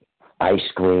ice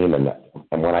cream.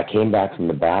 And when I came back from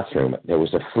the bathroom, there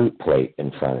was a fruit plate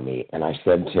in front of me. And I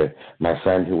said to my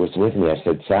friend who was with me, I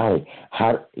said, Sally,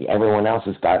 everyone else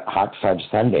has got hot fudge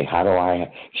sundae. How do I?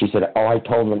 She said, I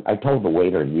told the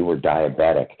waiter you were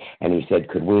diabetic. And he said,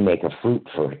 could we make a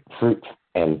fruit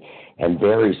and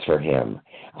berries for him?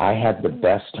 I had the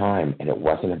best time, and it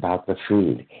wasn't about the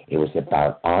food. It was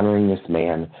about honoring this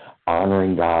man,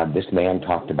 honoring God. This man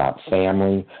talked about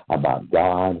family, about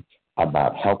God,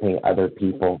 about helping other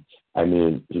people. I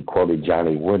mean, he quoted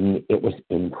Johnny Wooden. It was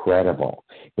incredible.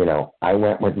 I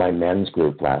went with my men's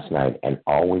group last night, and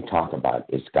all we talk about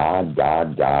is God,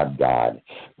 God, God, God.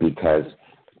 Because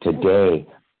today,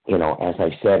 as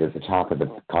I said at the top of the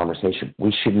conversation,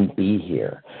 we shouldn't be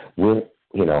here.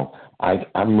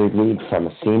 I'm relieved from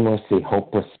a seamlessly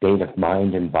hopeless state of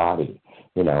mind and body.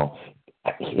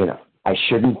 I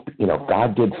shouldn't,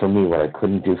 God did for me what I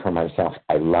couldn't do for myself.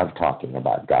 I love talking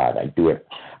about God. I'll do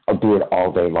it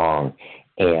all day long.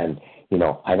 And,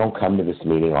 I don't come to this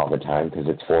meeting all the time because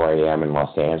it's 4 a.m. in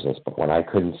Los Angeles. But when I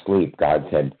couldn't sleep, God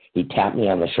said, he tapped me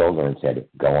on the shoulder and said,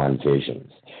 go on visions.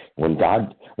 When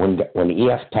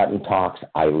E.F. Tutton talks,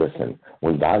 I listen.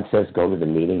 When God says go to the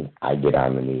meeting, I get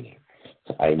on the meeting.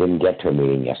 So I didn't get to a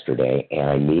meeting yesterday, and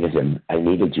I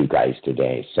needed you guys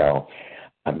today. So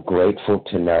I'm grateful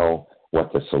to know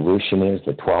what the solution is,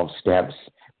 the 12 steps.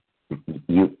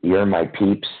 You're my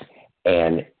peeps,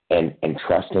 and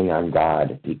trusting on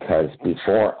God, because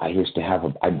before I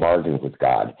bargained with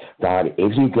God. God,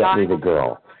 if you get me the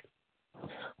girl,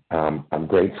 I'm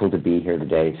grateful to be here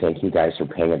today. Thank you guys for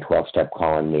paying a 12-step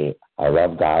call on me. I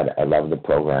love God. I love the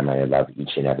program. And I love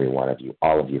each and every one of you.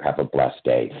 All of you have a blessed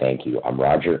day. Thank you. I'm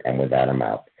Roger, and with that, I'm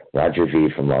out. Roger V.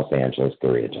 from Los Angeles,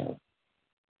 Koreatown.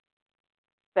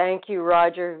 Thank you,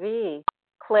 Roger V.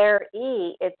 Claire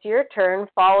E., it's your turn,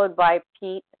 followed by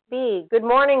Pete B. Good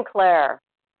morning, Claire.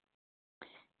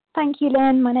 Thank you,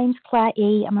 Lynn. My name's Claire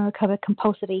E. I'm a recovered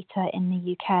compulsive eater in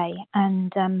the UK,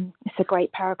 and it's a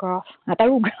great paragraph. I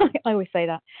always say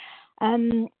that.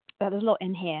 But there's a lot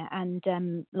in here,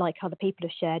 and like other people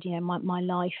have shared, my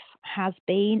life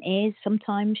is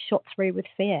sometimes shot through with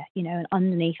fear, and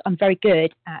underneath, I'm very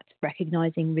good at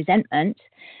recognizing resentment.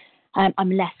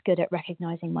 I'm less good at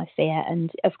recognizing my fear,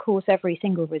 and of course every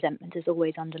single resentment is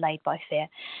always underlaid by fear.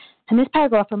 And this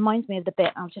paragraph reminds me of the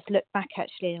bit, I'll just look back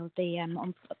actually on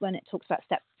when it talks about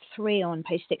step 3 on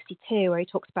page 62, where he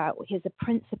talks about he's a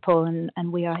principal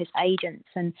and we are his agents.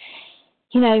 And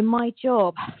my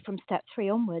job from step 3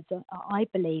 onwards, I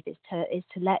believe, is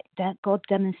to let God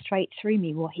demonstrate through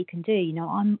me what he can do.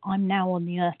 I'm now on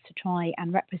the earth to try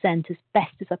and represent as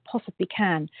best as I possibly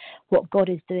can what God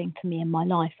is doing for me in my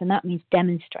life. And that means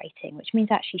demonstrating, which means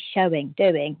actually showing,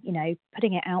 doing,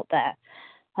 putting it out there.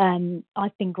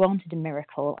 I've been granted a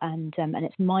miracle, and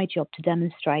it's my job to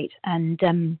demonstrate. And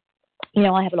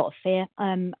I have a lot of fear,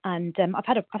 and I've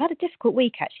had a difficult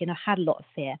week actually, and I've had a lot of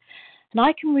fear. And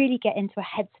I can really get into a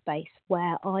headspace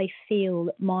where I feel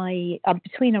I'm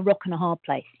between a rock and a hard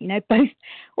place.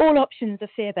 All options are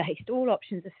fear-based, all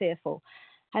options are fearful.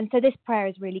 And so this prayer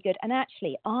is really good. And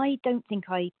actually, I don't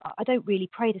really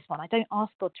pray this one. I don't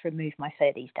ask God to remove my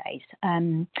fear these days,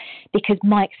 because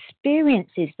my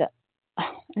experience is that,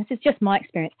 this is just my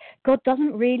experience, God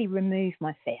doesn't really remove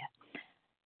my fear.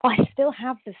 I still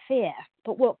have the fear,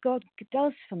 but what God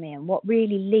does for me, and what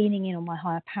really leaning in on my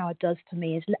higher power does for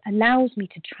me, is allows me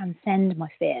to transcend my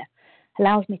fear,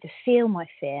 allows me to feel my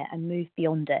fear and move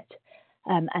beyond it,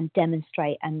 and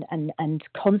demonstrate and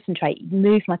concentrate,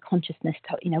 move my consciousness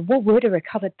to, what would a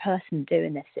recovered person do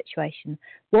in this situation?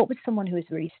 What would someone who is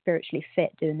really spiritually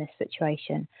fit do in this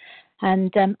situation?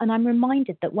 And I'm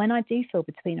reminded that when I do feel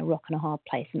between a rock and a hard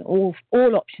place, and all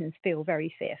options feel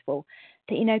very fearful,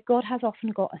 that God has often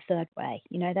got a third way.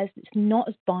 It's not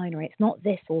as binary. It's not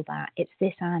this or that. It's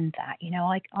this and that.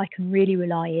 I can really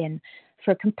rely in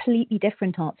for a completely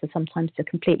different answer sometimes to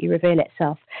completely reveal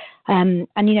itself. And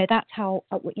that's how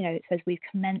it says we've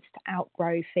commenced to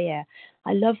outgrow fear.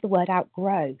 I love the word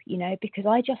outgrow. Because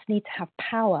I just need to have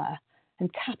power and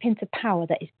tap into power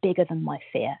that is bigger than my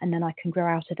fear, and then I can grow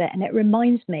out of it. And it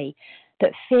reminds me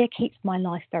that fear keeps my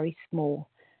life very small.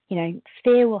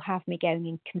 Fear will have me going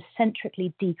in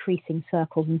concentrically decreasing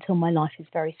circles until my life is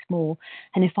very small.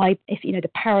 And if the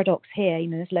paradox here,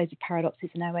 there's loads of paradoxes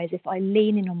in our ways. If I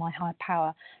lean in on my higher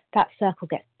power, that circle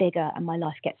gets bigger and my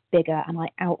life gets bigger, and I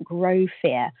outgrow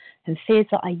fear. And fears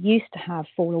that I used to have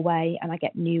fall away and I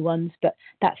get new ones, but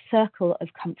that circle of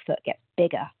comfort gets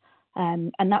bigger.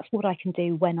 And that's what I can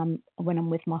do when I'm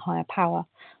with my higher power.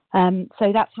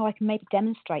 So that's how I can maybe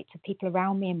demonstrate to people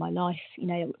around me in my life,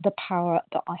 the power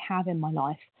that I have in my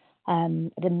life,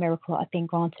 the miracle that I've been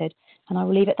granted. And I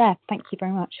will leave it there. Thank you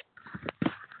very much.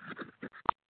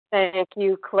 Thank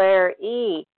you, Claire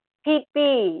E. Pete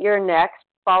B., you're next,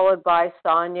 followed by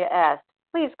Sonia S.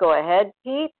 Please go ahead,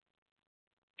 Pete.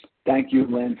 Thank you,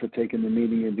 Lynn, for taking the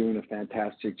meeting. You're doing a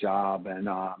fantastic job. And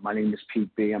my name is Pete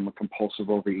B. I'm a compulsive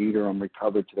overeater. I'm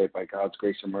recovered today by God's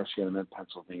grace and mercy, and I'm in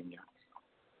Pennsylvania.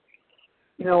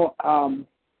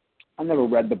 I never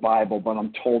read the Bible, but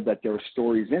I'm told that there are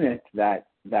stories in it that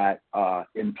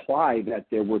imply that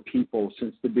there were people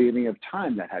since the beginning of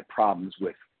time that had problems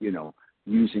with,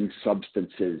 using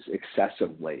substances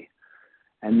excessively.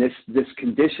 And this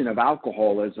condition of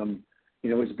alcoholism,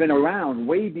 it's been around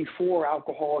way before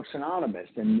Alcoholics Anonymous,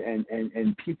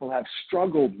 and people have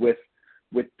struggled with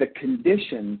the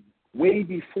condition way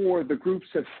before the groups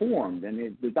have formed.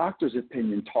 And the doctor's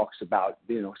opinion talks about,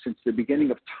 since the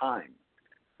beginning of time.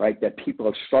 right? That people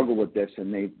have struggled with this,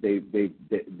 and the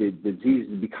disease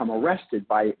has become arrested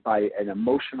by an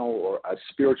emotional or a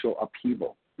spiritual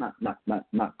upheaval.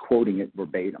 Not quoting it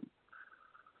verbatim.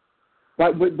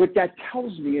 But what that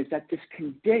tells me is that this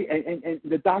condition, and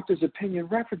the doctor's opinion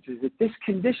references that this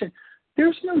condition,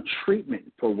 there's no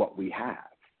treatment for what we have,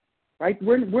 right?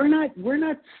 We're not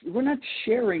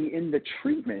sharing in the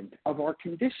treatment of our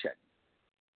condition,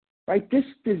 right? This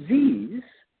disease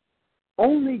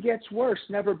only gets worse,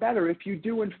 never better, if you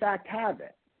do in fact have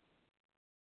it.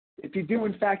 If you do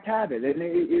in fact have it,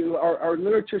 and our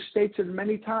literature states it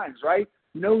many times, right?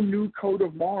 No new code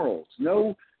of morals,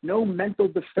 no mental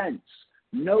defense,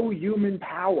 no human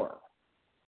power,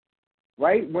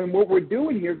 right? When what we're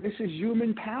doing here, this is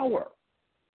human power,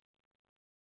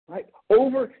 right?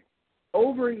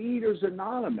 Overeaters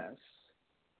Anonymous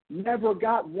never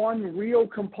got one real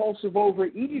compulsive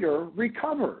overeater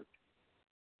recovered.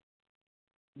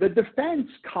 The defense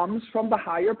comes from the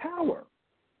higher power.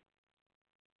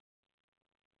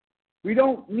 We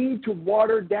don't need to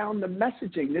water down the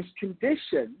messaging. This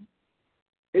condition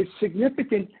is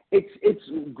significant. It's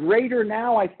greater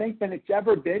now, I think, than it's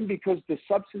ever been, because the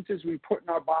substances we put in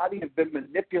our body have been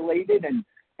manipulated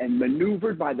and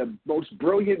maneuvered by the most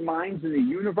brilliant minds in the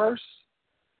universe.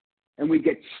 And we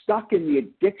get stuck in the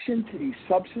addiction to these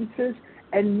substances,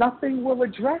 and nothing will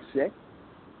address it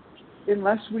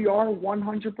unless we are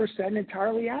 100%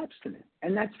 entirely abstinent.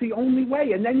 And that's the only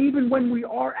way. And then even when we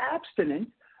are abstinent,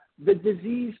 the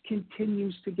disease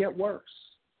continues to get worse.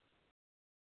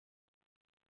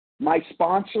 My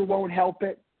sponsor won't help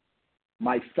it.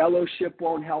 My fellowship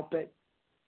won't help it.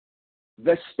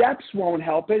 The steps won't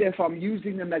help it if I'm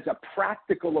using them as a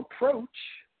practical approach.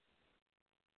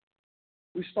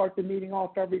 We start the meeting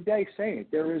off every day saying,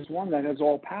 there is one that has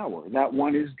all power. That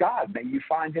one is God. May you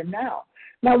find him now.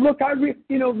 Now, look,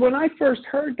 when I first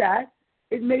heard that,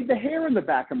 it made the hair in the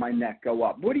back of my neck go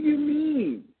up. What do you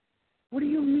mean? What do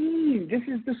you mean? This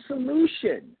is the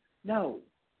solution. No.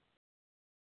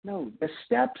 The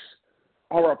steps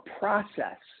are a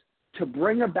process to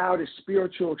bring about a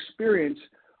spiritual experience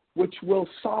which will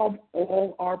solve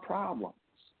all our problems.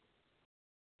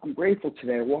 I'm grateful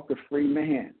today. I walk a free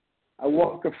man. I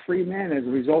walk a free man as a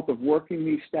result of working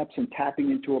these steps and tapping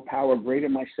into a power greater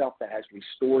than myself that has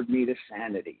restored me to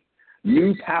sanity.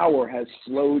 New power has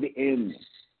flowed in.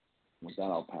 With that,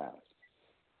 I'll pass.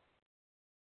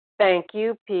 Thank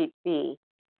you, Pete B.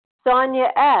 Sonia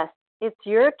S., it's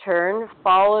your turn,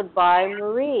 followed by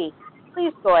Marie.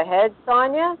 Please go ahead,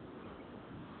 Sonia.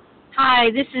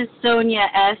 Hi, this is Sonia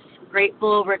S.,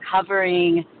 grateful,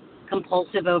 recovering,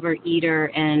 compulsive overeater,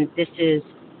 and this is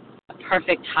a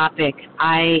perfect topic.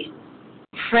 I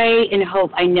pray and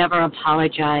hope I never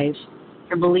apologize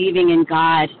for believing in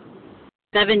God.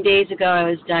 7 days ago, I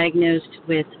was diagnosed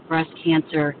with breast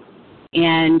cancer,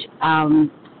 and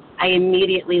I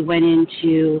immediately went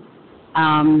into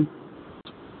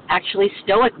actually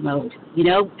stoic mode.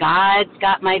 God's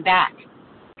got my back.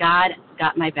 God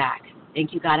got my back.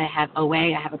 Thank you, God, I have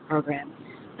OA, I have a program.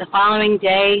 The following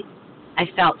day, I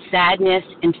felt sadness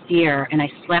and fear, and I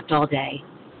slept all day.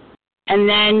 And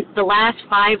then the last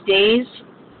 5 days,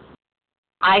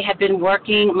 I have been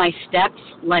working my steps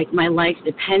like my life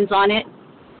depends on it.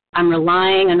 I'm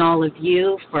relying on all of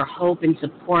you for hope and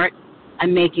support.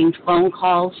 I'm making phone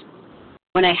calls.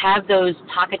 When I have those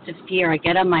pockets of fear, I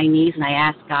get on my knees and I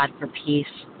ask God for peace.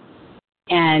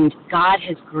 And God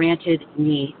has granted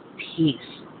me peace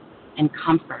and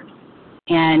comfort.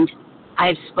 And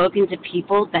I've spoken to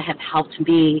people that have helped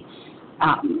me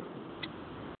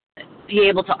be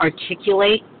able to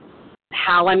articulate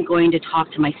how I'm going to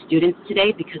talk to my students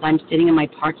today, because I'm sitting in my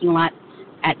parking lot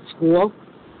at school.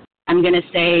 I'm going to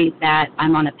say that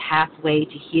I'm on a pathway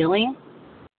to healing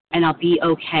and I'll be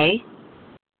okay.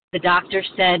 The doctor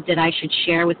said that I should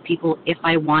share with people if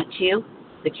I want to.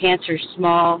 The cancer's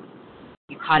small.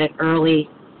 You caught it early.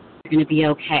 You're going to be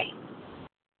okay.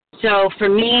 So for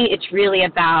me, it's really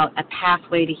about a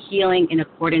pathway to healing in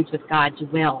accordance with God's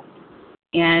will.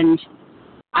 And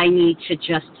I need to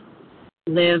just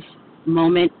live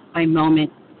moment by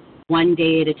moment, one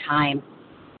day at a time.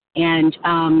 And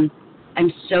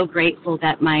I'm so grateful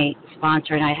that my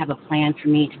sponsor and I have a plan for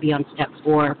me to be on step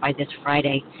 4 by this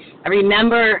Friday. I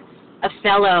remember a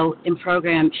fellow in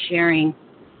program sharing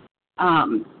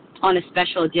on a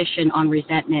special edition on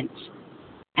resentment.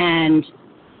 And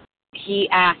he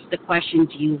asked the question,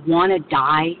 do you want to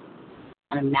die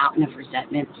on a mountain of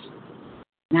resentments?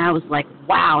 And I was like,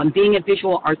 wow. And being a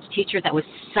visual arts teacher, that was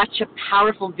such a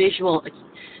powerful visual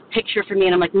picture for me.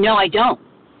 And I'm like, no, I don't.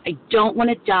 I don't want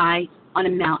to die on a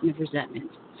mountain of resentment.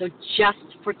 So just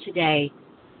for today,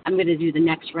 I'm going to do the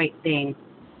next right thing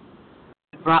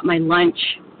brought my lunch,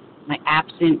 my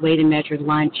absent, weighed and measured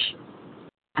lunch.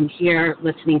 I'm here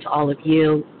listening to all of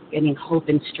you, getting hope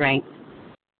and strength.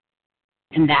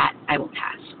 And that I will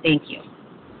pass. Thank you.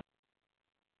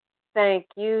 Thank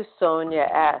you, Sonia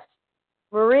S.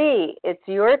 Marie, it's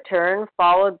your turn,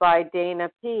 followed by Dana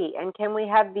P. And can we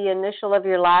have the initial of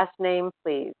your last name,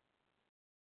 please?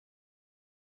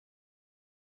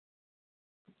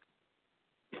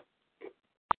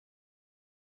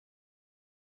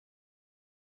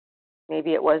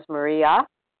 Maybe it was Maria.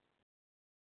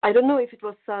 I don't know if it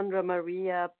was Sandra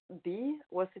Maria B.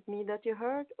 Was it me that you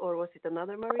heard, or was it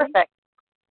another Maria? Perfect.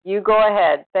 You go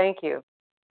ahead. Thank you.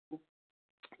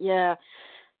 Yeah.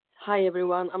 Hi,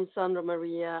 everyone. I'm Sandra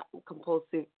Maria,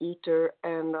 compulsive eater,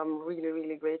 and I'm really,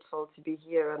 really grateful to be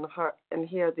here and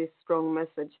hear this strong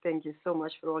message. Thank you so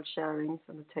much for all sharings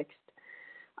and the text.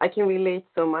 I can relate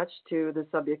so much to the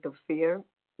subject of fear.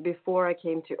 Before I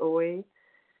came to OA,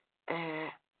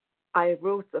 I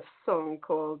wrote a song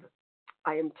called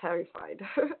I Am Terrified.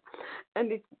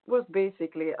 And it was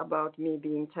basically about me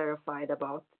being terrified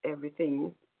about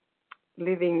everything,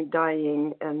 living,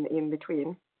 dying, and in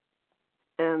between.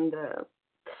 And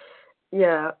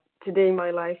today my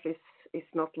life is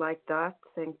not like that,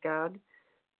 thank God.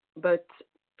 But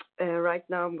right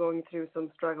now I'm going through some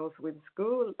struggles with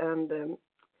school, and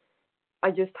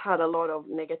I just had a lot of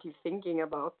negative thinking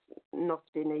about not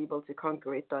being able to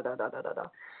conquer it,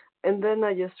 And then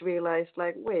I just realized,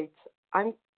 like, wait,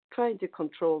 I'm trying to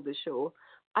control the show.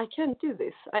 I can't do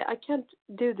this. I can't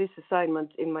do this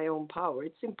assignment in my own power.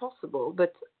 It's impossible.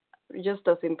 But just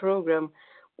as in program,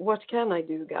 what can I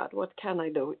do, God? What can I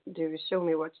do? Show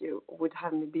me what you would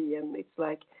have me be. And it's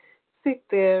like, sit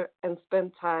there and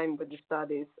spend time with the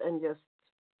studies and just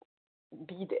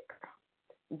be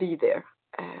there. Be there.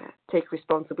 Take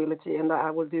responsibility, and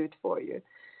I will do it for you.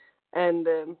 And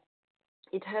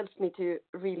it helps me to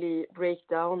really break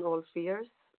down all fears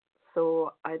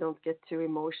so I don't get too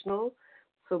emotional.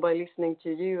 So by listening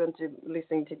to you and to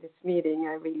listening to this meeting,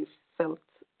 I really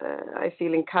I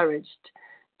feel encouraged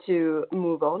to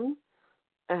move on.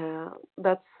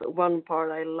 That's one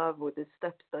part I love with the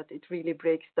steps, that it really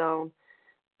breaks down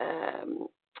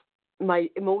my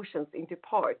emotions into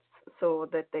parts so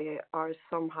that they are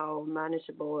somehow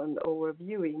manageable and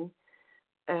overviewing.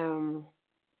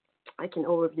 I can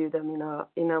overview them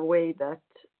in a way that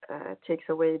takes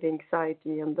away the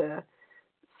anxiety and the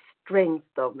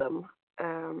strength of them.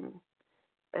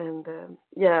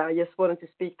 I just wanted to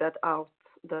speak that out,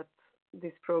 that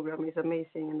this program is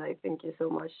amazing, and I thank you so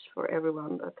much for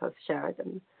everyone that has shared,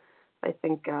 and I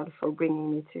thank God for bringing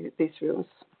me to these rooms.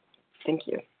 Thank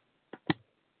you.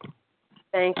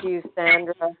 Thank you,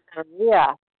 Sandra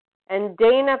Maria. And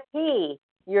Dana P.,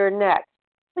 you're next.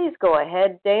 Please go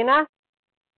ahead, Dana.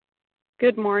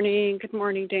 Good morning. Good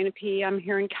morning, Dana P. I'm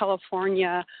here in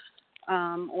California.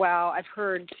 Wow, I've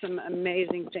heard some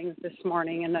amazing things this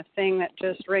morning, and the thing that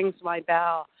just rings my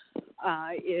bell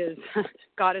is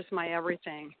God is my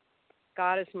everything.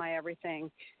 God is my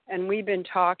everything. And we've been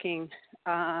talking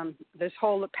this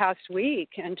whole past week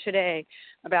and today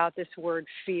about this word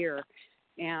fear.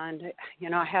 And,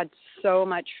 I had so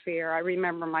much fear. I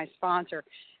remember my sponsor,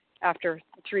 after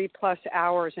 3+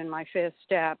 hours in my 5th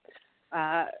step,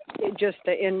 just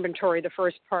the inventory, the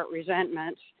first part,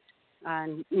 resentment,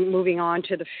 and moving on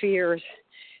to the fears.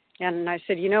 And I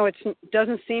said, it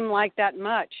doesn't seem like that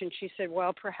much. And she said,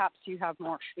 well, perhaps you have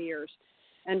more fears.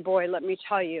 And boy, let me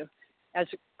tell you, as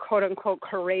quote unquote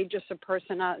courageous a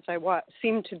person as I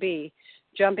seemed to be,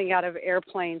 jumping out of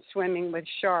airplanes, swimming with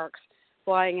sharks,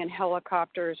 flying in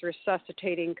helicopters,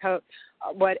 resuscitating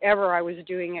whatever I was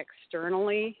doing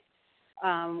externally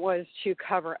was to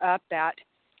cover up that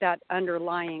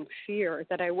underlying fear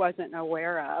that I wasn't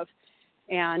aware of.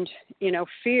 And,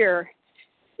 fear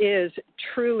is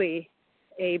truly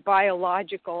a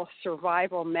biological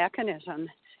survival mechanism.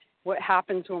 What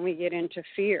happens when we get into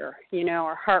fear?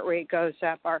 Our heart rate goes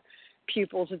up, our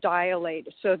pupils dilate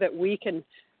so that we can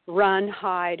run,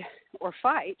 hide, or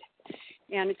fight.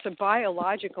 And it's a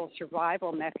biological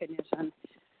survival mechanism.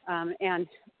 And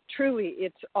truly,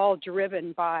 it's all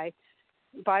driven by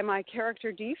my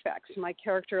character defects, my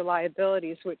character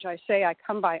liabilities, which I say I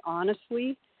come by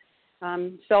honestly,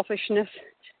 selfishness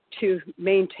to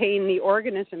maintain the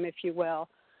organism, if you will.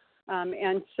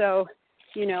 And so,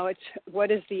 it's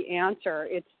what is the answer?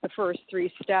 It's the first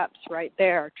 3 steps right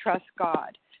there. Trust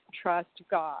God. Trust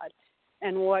God.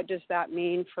 And what does that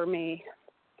mean for me?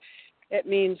 It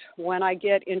means when I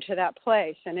get into that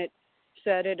place, and it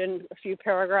said it in a few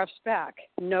paragraphs back,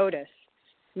 notice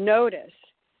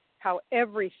how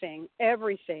everything,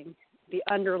 the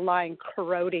underlying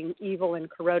corroding, evil and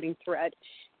corroding thread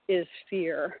is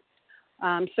fear.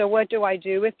 So what do I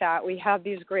do with that? We have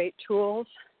these great tools.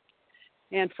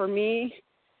 And for me,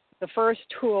 the first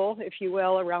tool, if you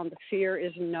will, around the fear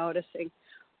is noticing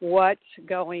what's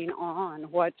going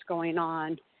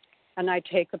on. And I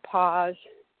take a pause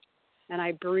and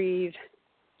I breathe.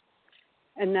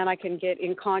 And then I can get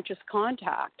in conscious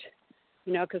contact.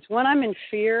 Because when I'm in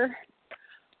fear,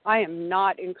 I am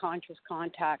not in conscious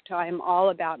contact. I am all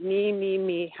about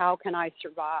me. How can I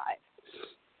survive?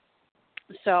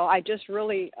 So I just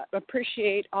really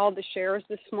appreciate all the shares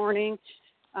this morning.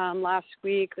 Last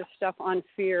week, the stuff on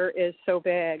fear is so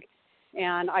big.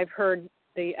 And I've heard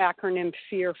the acronym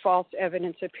FEAR, false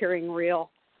evidence appearing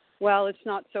real. Well, it's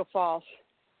not so false.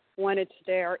 When it's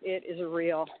there, it is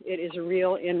real. It is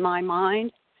real in my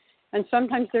mind. And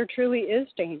sometimes there truly is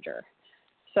danger.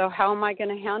 So how am I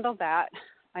going to handle that?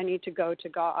 I need to go to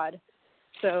God.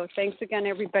 So thanks again,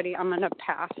 everybody. I'm going to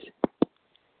pass.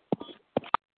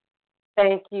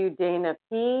 Thank you, Dana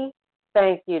P.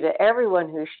 Thank you to everyone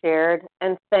who shared,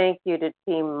 and thank you to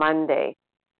Team Monday.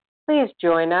 Please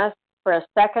join us for a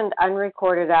second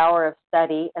unrecorded hour of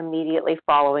study immediately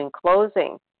following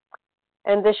closing.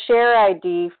 And the share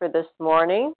ID for this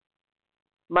morning,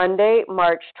 Monday,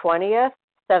 March 20th,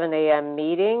 7 a.m.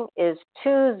 meeting is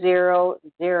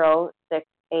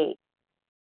 20068.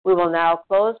 We will now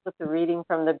close with the reading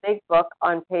from the Big Book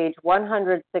on page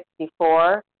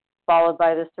 164, followed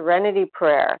by the Serenity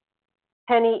Prayer.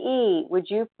 Penny E., would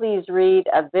you please read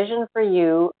A Vision for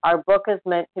You? Our book is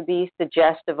meant to be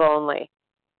suggestive only.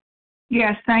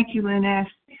 Yes, thank you, Lynn S.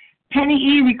 Penny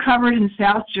E. recovered in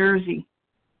South Jersey.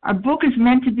 Our book is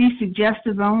meant to be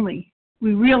suggestive only.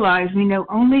 We realize we know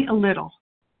only a little.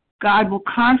 God will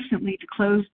constantly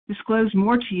disclose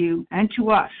more to you and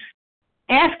to us.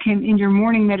 Ask Him in your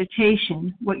morning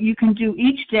meditation what you can do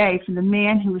each day for the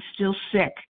man who is still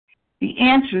sick. The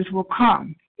answers will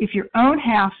come if your own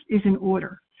house is in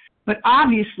order. But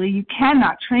obviously you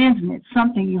cannot transmit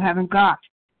something you haven't got.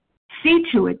 See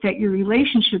to it that your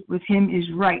relationship with Him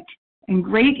is right, and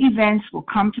great events will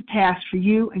come to pass for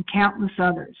you and countless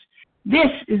others.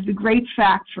 This is the great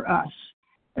fact for us.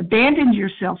 Abandon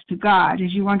yourselves to God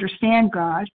as you understand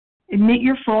God. Admit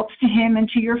your faults to Him and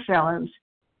to your fellows.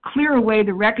 Clear away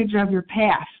the wreckage of your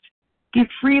past. Give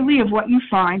freely of what you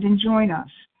find and join us.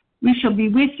 We shall be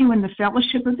with you in the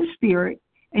fellowship of the Spirit,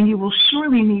 and you will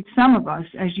surely meet some of us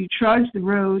as you trudge the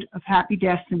road of happy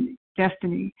destiny.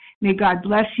 May God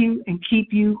bless you and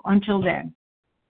keep you until then.